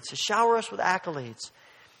accolades, to shower us with accolades,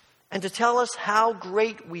 and to tell us how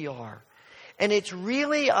great we are. And it's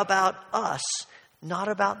really about us, not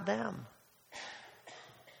about them.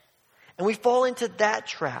 And we fall into that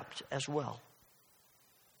trap as well.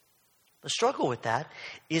 The struggle with that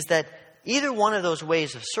is that either one of those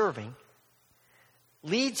ways of serving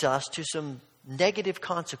leads us to some negative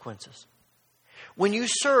consequences. When you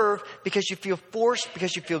serve because you feel forced,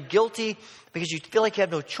 because you feel guilty, because you feel like you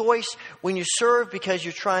have no choice, when you serve because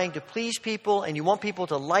you're trying to please people and you want people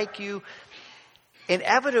to like you,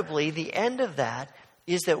 inevitably the end of that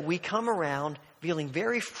is that we come around feeling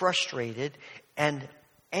very frustrated and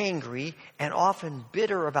angry and often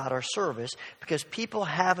bitter about our service because people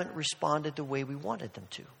haven't responded the way we wanted them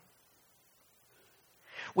to.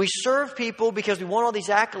 We serve people because we want all these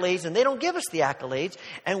accolades and they don't give us the accolades,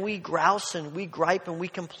 and we grouse and we gripe and we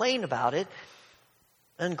complain about it.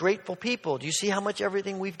 Ungrateful people. Do you see how much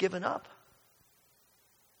everything we've given up?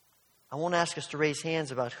 I won't ask us to raise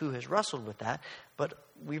hands about who has wrestled with that, but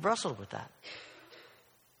we've wrestled with that.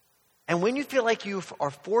 And when you feel like you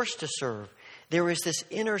are forced to serve, there is this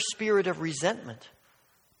inner spirit of resentment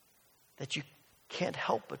that you can't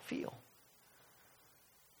help but feel.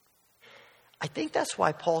 I think that's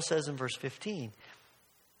why Paul says in verse 15,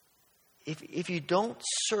 if you don't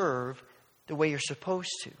serve the way you're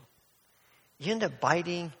supposed to, you end up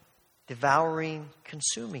biting, devouring,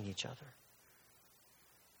 consuming each other.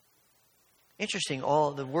 Interesting,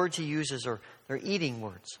 all the words he uses they're eating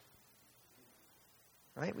words.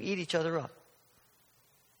 Right? We eat each other up.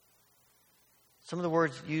 Some of the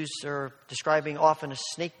words used are describing often a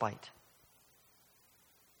snake bite.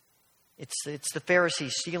 It's the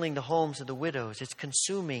Pharisees stealing the homes of the widows. It's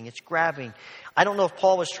consuming. It's grabbing. I don't know if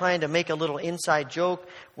Paul was trying to make a little inside joke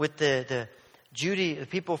with the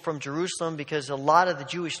people from Jerusalem, because a lot of the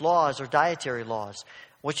Jewish laws are dietary laws.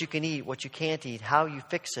 What you can eat, what you can't eat, how you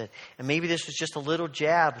fix it. And maybe this was just a little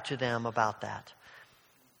jab to them about that.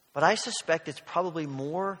 But I suspect it's probably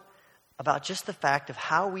more about just the fact of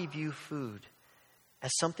how we view food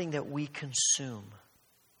as something that we consume.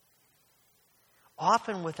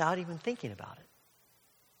 Often without even thinking about it.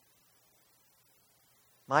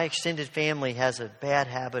 My extended family has a bad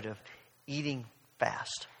habit of eating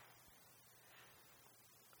fast.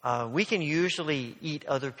 We can usually eat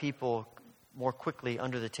other people more quickly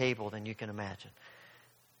under the table than you can imagine.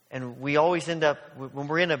 And we always end up, when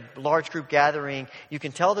we're in a large group gathering, you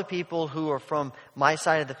can tell the people who are from my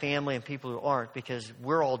side of the family and people who aren't, because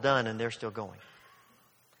we're all done and they're still going.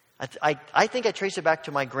 I think I trace it back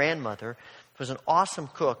to my grandmother. who was an awesome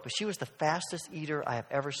cook, but she was the fastest eater I have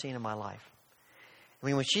ever seen in my life. I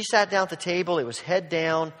mean, when she sat down at the table, it was head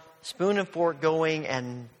down, spoon and fork going,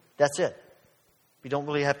 and that's it. We don't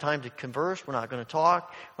really have time to converse. We're not going to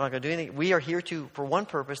talk. We're not going to do anything. We are here for one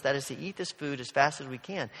purpose, that is to eat this food as fast as we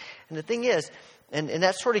can. And the thing is, and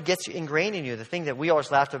that sort of gets ingrained in you. The thing that we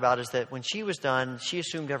always laughed about is that when she was done, she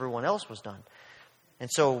assumed everyone else was done. And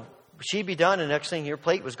so she'd be done, and the next thing, your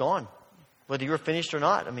plate was gone. Whether you were finished or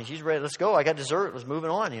not. I mean, she's ready. Let's go. I got dessert. Let's move it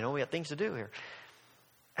on. We got things to do here.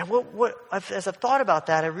 And as I've thought about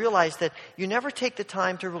that, I realized that you never take the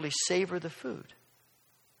time to really savor the food.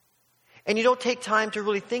 And you don't take time to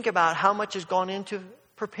really think about how much has gone into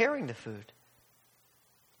preparing the food.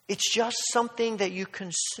 It's just something that you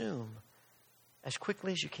consume as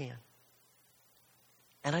quickly as you can.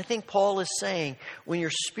 And I think Paul is saying, when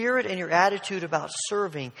your spirit and your attitude about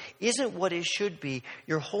serving isn't what it should be,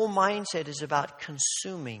 your whole mindset is about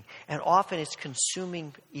consuming. And often it's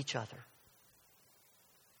consuming each other.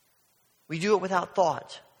 We do it without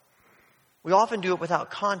thought. We often do it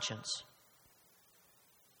without conscience.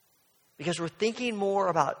 Because we're thinking more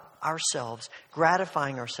about ourselves,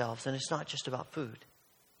 gratifying ourselves, and it's not just about food.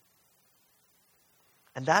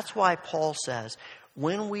 And that's why Paul says,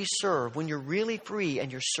 when we serve, when you're really free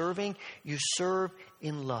and you're serving, you serve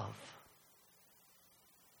in love.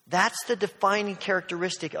 That's the defining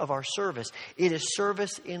characteristic of our service. It is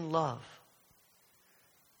service in love.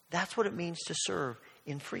 That's what it means to serve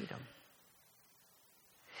in freedom.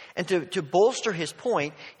 And to bolster his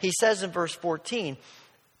point, he says in verse 14,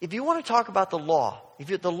 if you want to talk about the law,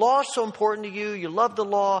 the law is so important to you, you love the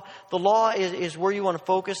law is where you want to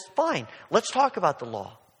focus, fine. Let's talk about the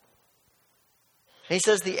law. And he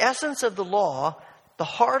says the essence of the law, the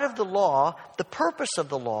heart of the law, the purpose of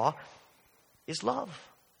the law is love.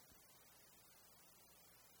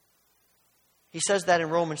 He says that in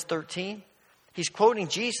Romans 13. He's quoting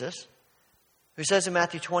Jesus, who says in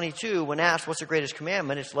Matthew 22, when asked what's the greatest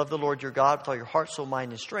commandment, it's love the Lord your God with all your heart, soul,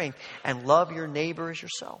 mind, and strength, and love your neighbor as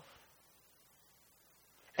yourself.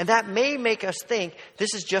 And that may make us think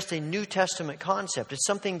this is just a New Testament concept. It's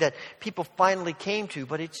something that people finally came to,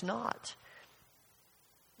 but it's not.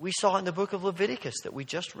 We saw in the book of Leviticus that we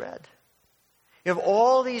just read. You have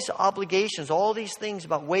all these obligations, all these things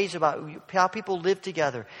about ways about how people live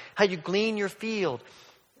together, how you glean your field,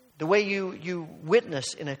 the way you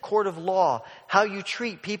witness in a court of law, how you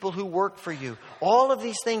treat people who work for you. All of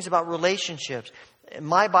these things about relationships.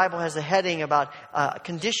 My Bible has a heading about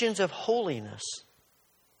conditions of holiness.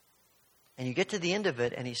 And you get to the end of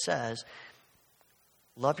it and he says,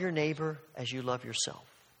 love your neighbor as you love yourself.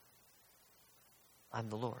 I'm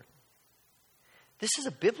the Lord. This is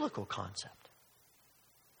a biblical concept.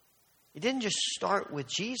 It didn't just start with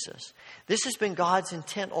Jesus. This has been God's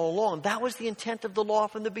intent all along. That was the intent of the law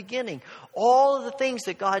from the beginning. All of the things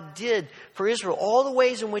that God did for Israel, all the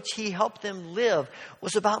ways in which he helped them live,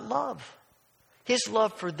 was about love. His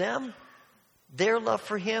love for them, their love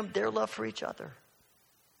for him, their love for each other.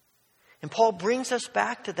 And Paul brings us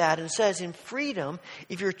back to that and says, in freedom,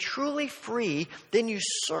 if you're truly free, then you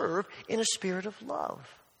serve in a spirit of love.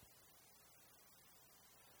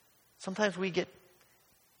 Sometimes we get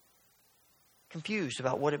confused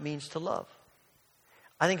about what it means to love.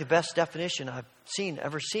 I think the best definition I've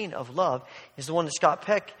ever seen of love is the one that Scott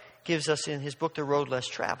Peck gives us in his book, The Road Less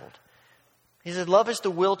Traveled. He said, love is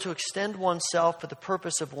the will to extend oneself for the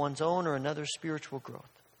purpose of one's own or another's spiritual growth.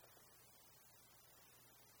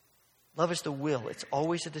 Love is the will. It's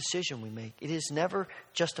always a decision we make. It is never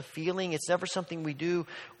just a feeling. It's never something we do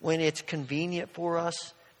when it's convenient for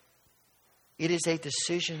us. It is a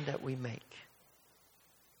decision that we make.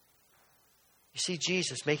 You see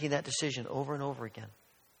Jesus making that decision over and over again.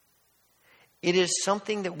 It is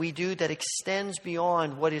something that we do that extends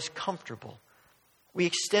beyond what is comfortable. We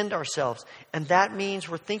extend ourselves, and that means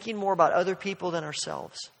we're thinking more about other people than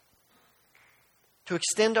ourselves. To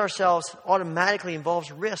extend ourselves automatically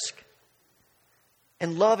involves risk.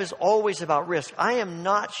 And love is always about risk. I am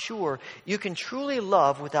not sure you can truly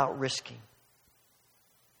love without risking.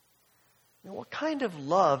 Now, what kind of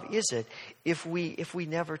love is it if we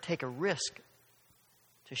never take a risk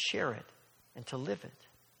to share it and to live it?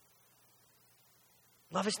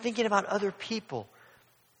 Love is thinking about other people.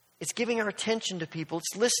 It's giving our attention to people.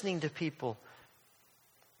 It's listening to people.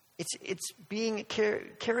 It's being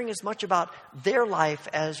caring as much about their life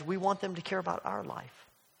as we want them to care about our life.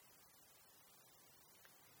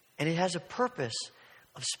 And it has a purpose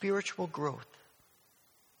of spiritual growth.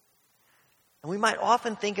 And we might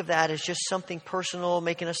often think of that as just something personal,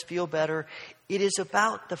 making us feel better. It is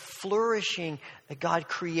about the flourishing that God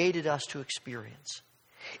created us to experience.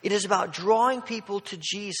 It is about drawing people to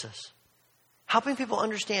Jesus. Helping people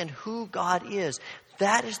understand who God is.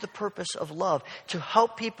 That is the purpose of love. To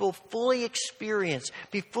help people fully experience,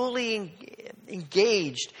 be fully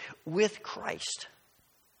engaged with Christ.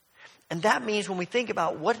 And that means when we think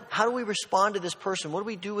about how do we respond to this person? What do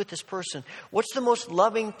we do with this person? What's the most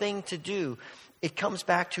loving thing to do? It comes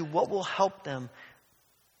back to what will help them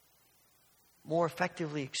more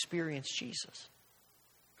effectively experience Jesus.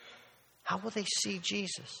 How will they see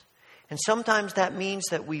Jesus? And sometimes that means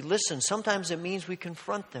that we listen. Sometimes it means we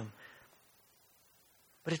confront them.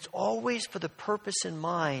 But it's always for the purpose in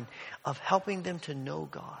mind of helping them to know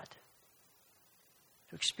God,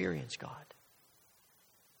 to experience God.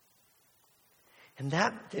 And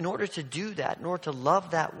that, in order to do that, in order to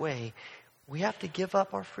love that way, we have to give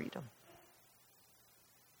up our freedom.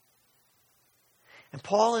 And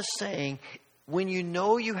Paul is saying, when you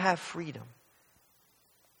know you have freedom,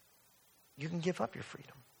 you can give up your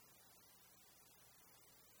freedom.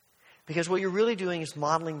 Because what you're really doing is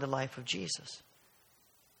modeling the life of Jesus.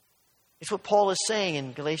 It's what Paul is saying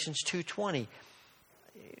in Galatians 2:20.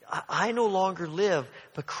 I no longer live,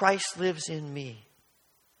 but Christ lives in me.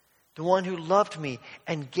 The one who loved me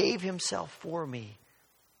and gave himself for me.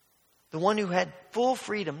 The one who had full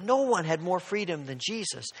freedom. No one had more freedom than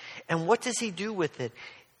Jesus. And what does he do with it?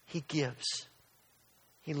 He gives.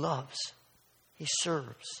 He loves. He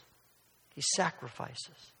serves. He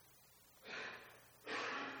sacrifices.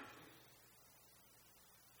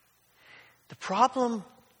 The problem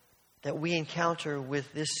that we encounter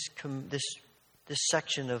with this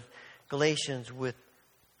section of Galatians with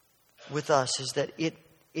us is that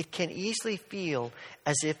it can easily feel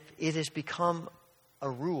as if it has become a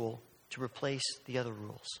rule to replace the other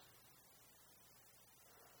rules.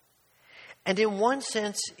 And in one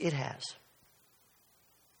sense, it has.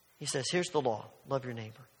 He says, here's the law, love your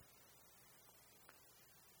neighbor.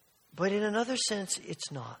 But in another sense,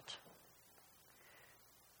 it's not.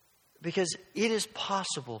 Because it is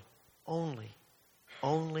possible only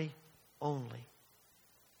through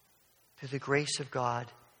the grace of God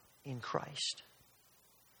in Christ.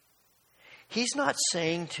 He's not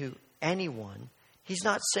saying to anyone, he's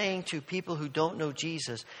not saying to people who don't know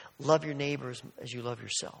Jesus, love your neighbors as you love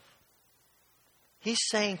yourself. He's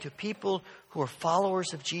saying to people who are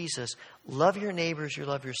followers of Jesus, love your neighbor as you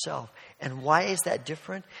love yourself. And why is that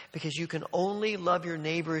different? Because you can only love your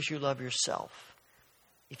neighbor as you love yourself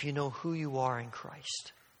if you know who you are in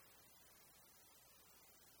Christ.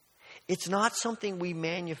 It's not something we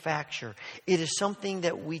manufacture. It is something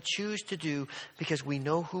that we choose to do because we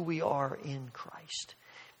know who we are in Christ.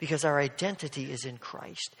 Because our identity is in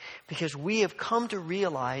Christ. Because we have come to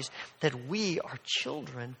realize that we are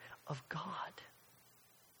children of God.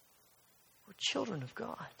 We're children of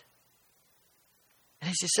God. And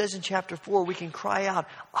as it says in chapter 4, we can cry out,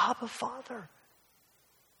 Abba, Father.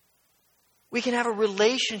 We can have a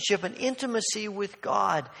relationship, an intimacy with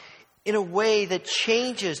God in a way that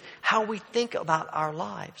changes how we think about our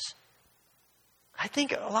lives. I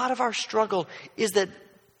think a lot of our struggle is that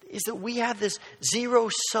we have this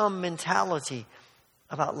zero-sum mentality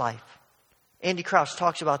about life. Andy Crouch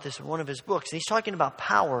talks about this in one of his books. And he's talking about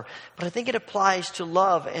power, but I think it applies to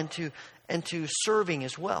love and to serving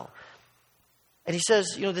as well. And he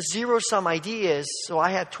says, the zero-sum idea is, so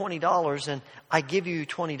I have $20 and I give you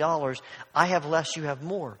 $20. I have less, you have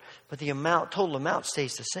more. But the total amount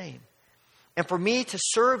stays the same. And for me to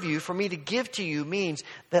serve you, for me to give to you means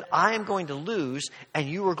that I am going to lose and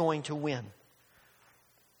you are going to win.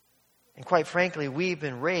 And quite frankly, we've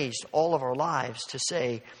been raised all of our lives to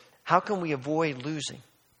say, how can we avoid losing?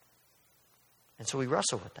 And so we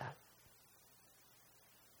wrestle with that.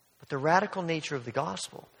 But the radical nature of the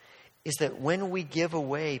gospel is that when we give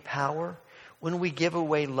away power, when we give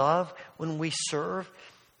away love, when we serve,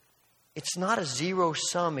 it's not a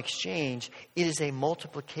zero-sum exchange. It is a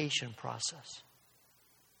multiplication process.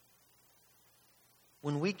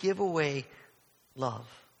 When we give away love,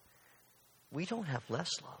 we don't have less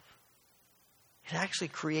love. It actually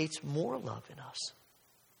creates more love in us.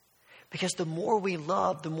 Because the more we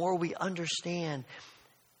love, the more we understand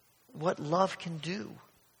what love can do.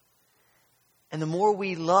 And the more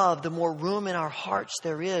we love, the more room in our hearts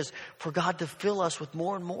there is for God to fill us with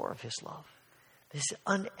more and more of His love. This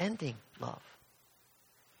unending love.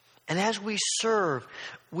 And as we serve,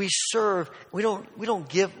 we don't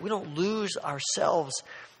lose ourselves.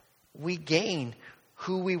 We gain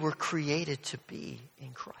who we were created to be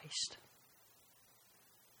in Christ.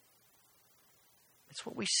 It's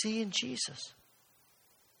what we see in Jesus.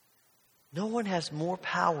 No one has more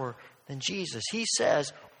power than Jesus. He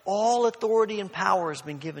says, all authority and power has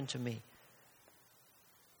been given to me.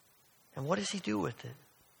 And what does He do with it?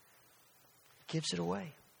 He gives it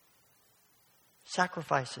away.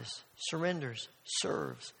 sacrifices, surrenders,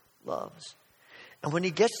 serves, loves. And when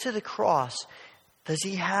he gets to the cross, does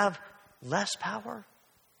he have less power?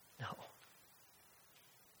 No.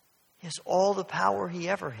 He has all the power he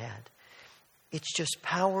ever had. It's just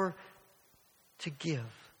power to give,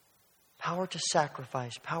 power to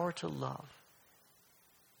sacrifice, power to love.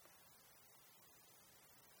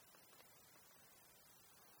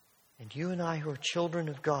 And you and I, who are children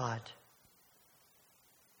of God,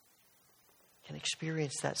 can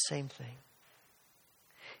experience that same thing.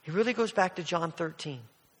 It really goes back to John 13.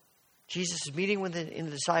 Jesus is meeting with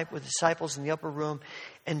the disciples in the upper room,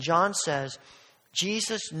 and John says,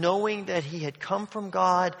 Jesus, knowing that he had come from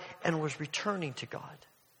God and was returning to God,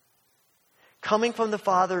 coming from the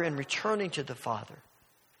Father and returning to the Father,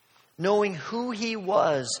 knowing who he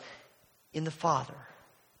was in the Father,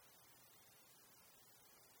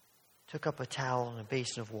 took up a towel and a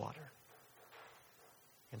basin of water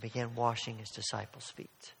and began washing his disciples'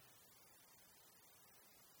 feet.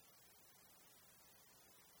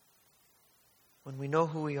 When we know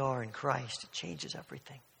who we are in Christ, it changes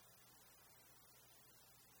everything.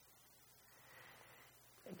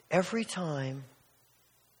 And every time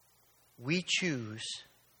we choose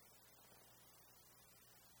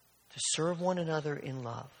to serve one another in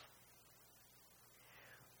love,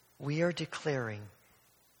 we are declaring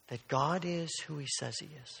that God is who he says he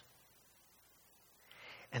is.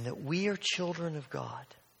 And that we are children of God.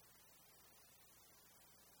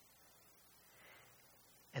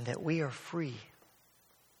 And that we are free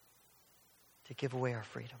to give away our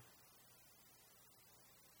freedom.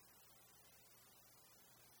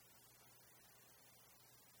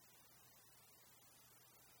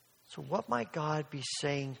 So what might God be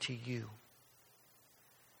saying to you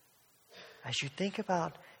as you think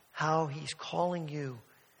about how he's calling you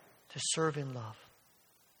to serve in love?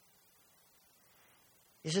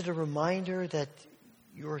 Is it a reminder that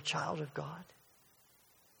you're a child of God?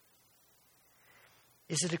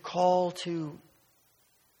 Is it a call to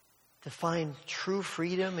find true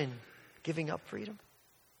freedom in giving up freedom?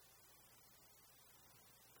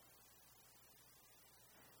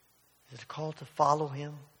 Is it a call to follow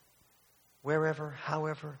him wherever,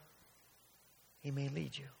 however he may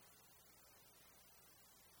lead you?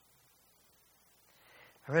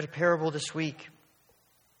 I read a parable this week.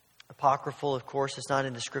 Apocryphal, of course, it's not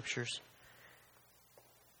in the scriptures.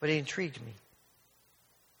 But it intrigued me.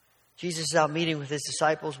 Jesus is out meeting with his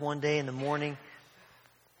disciples one day in the morning.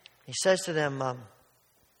 He says to them,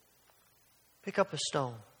 pick up a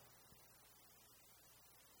stone.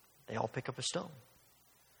 They all pick up a stone.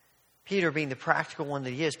 Peter, being the practical one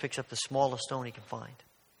that he is, picks up the smallest stone he can find.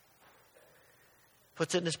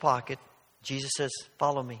 Puts it in his pocket. Jesus says,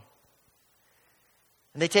 follow me.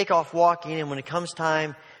 And they take off walking, and when it comes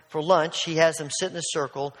time for lunch, he has them sit in a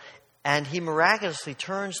circle, and he miraculously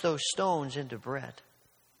turns those stones into bread.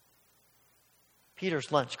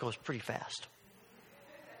 Peter's lunch goes pretty fast.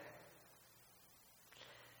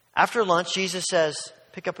 After lunch, Jesus says,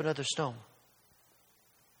 pick up another stone.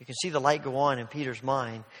 You can see the light go on in Peter's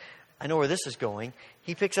mind. I know where this is going.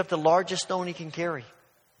 He picks up the largest stone he can carry.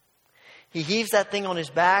 He heaves that thing on his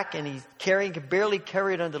back, and can barely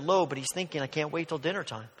carry it under the load, but he's thinking, I can't wait till dinner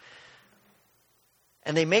time.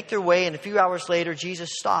 And they make their way, and a few hours later, Jesus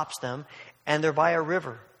stops them, and they're by a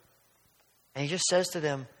river. And he just says to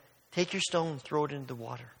them, take your stone and throw it into the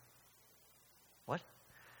water. What?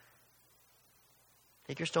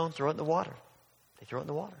 Take your stone, throw it in the water. They throw it in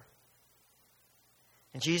the water.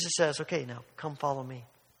 And Jesus says, okay, now come follow me.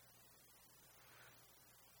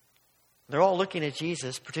 They're all looking at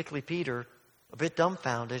Jesus, particularly Peter, a bit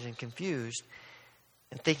dumbfounded and confused,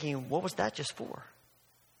 and thinking, what was that just for?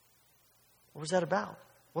 What was that about?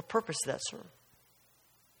 What purpose did that serve?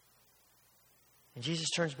 And Jesus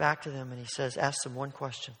turns back to them and he says, ask them one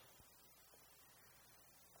question.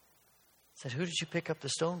 He said, who did you pick up the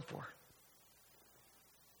stone for?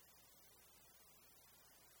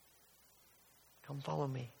 Come follow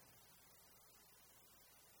me.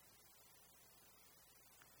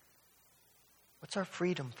 What's our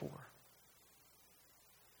freedom for?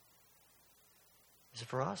 Is it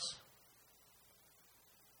for us?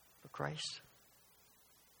 For Christ?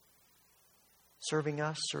 Serving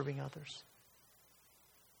us, serving others?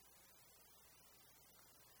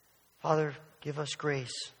 Father, give us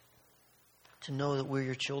grace to know that we're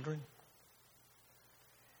your children.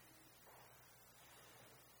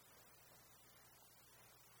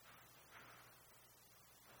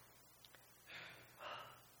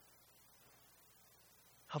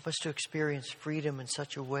 Help us to experience freedom in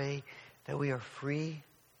such a way that we are free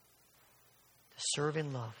to serve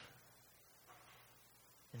in love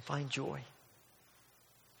and find joy.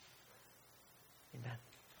 Amen.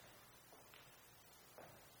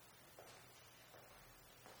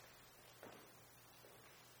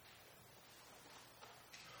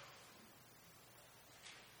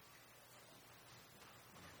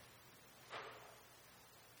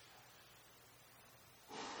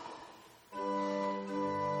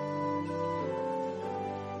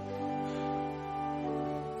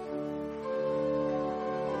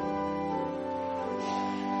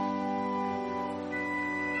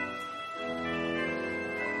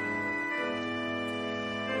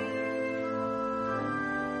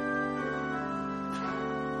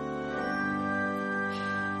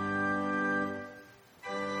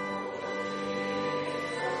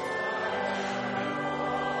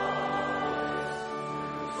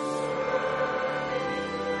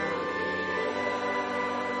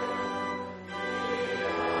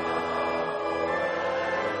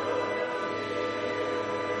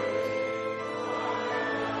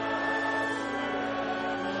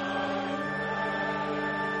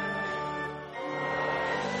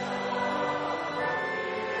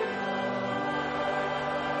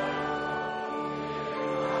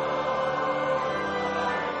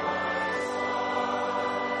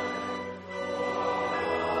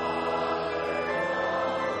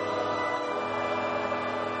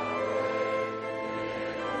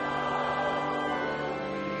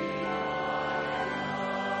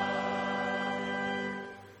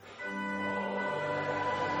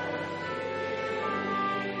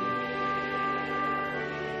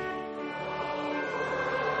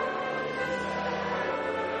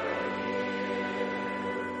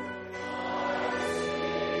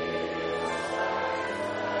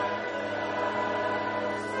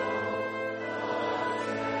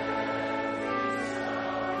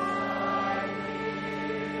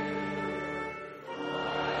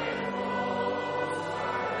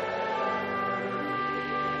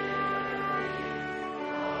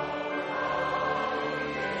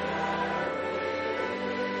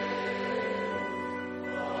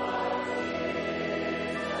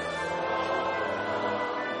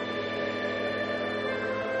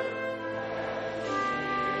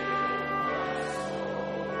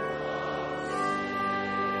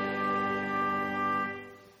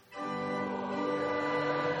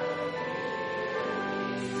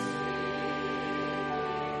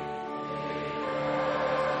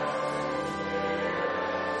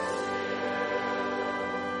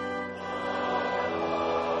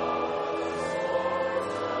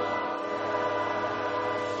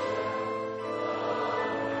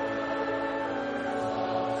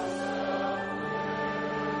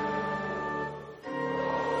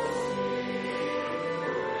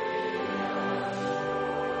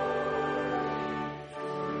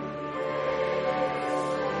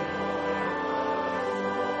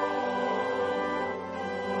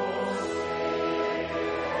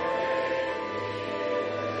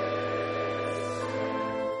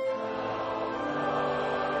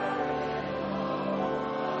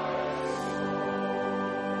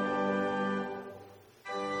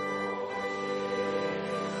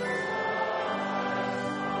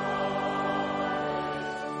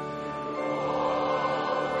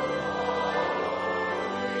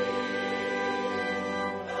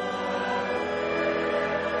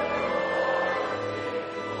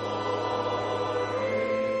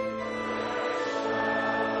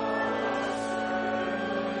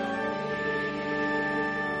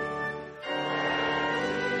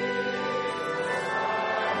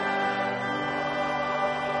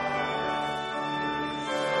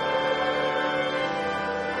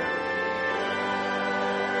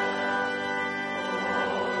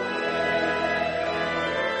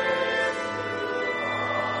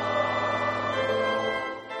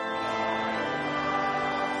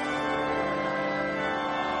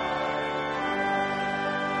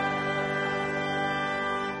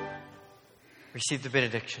 Receive the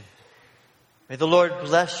benediction. May the Lord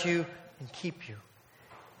bless you and keep you.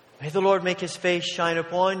 May the Lord make his face shine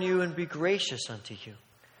upon you and be gracious unto you.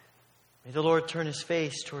 May the Lord turn his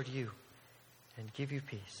face toward you and give you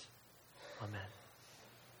peace. Amen.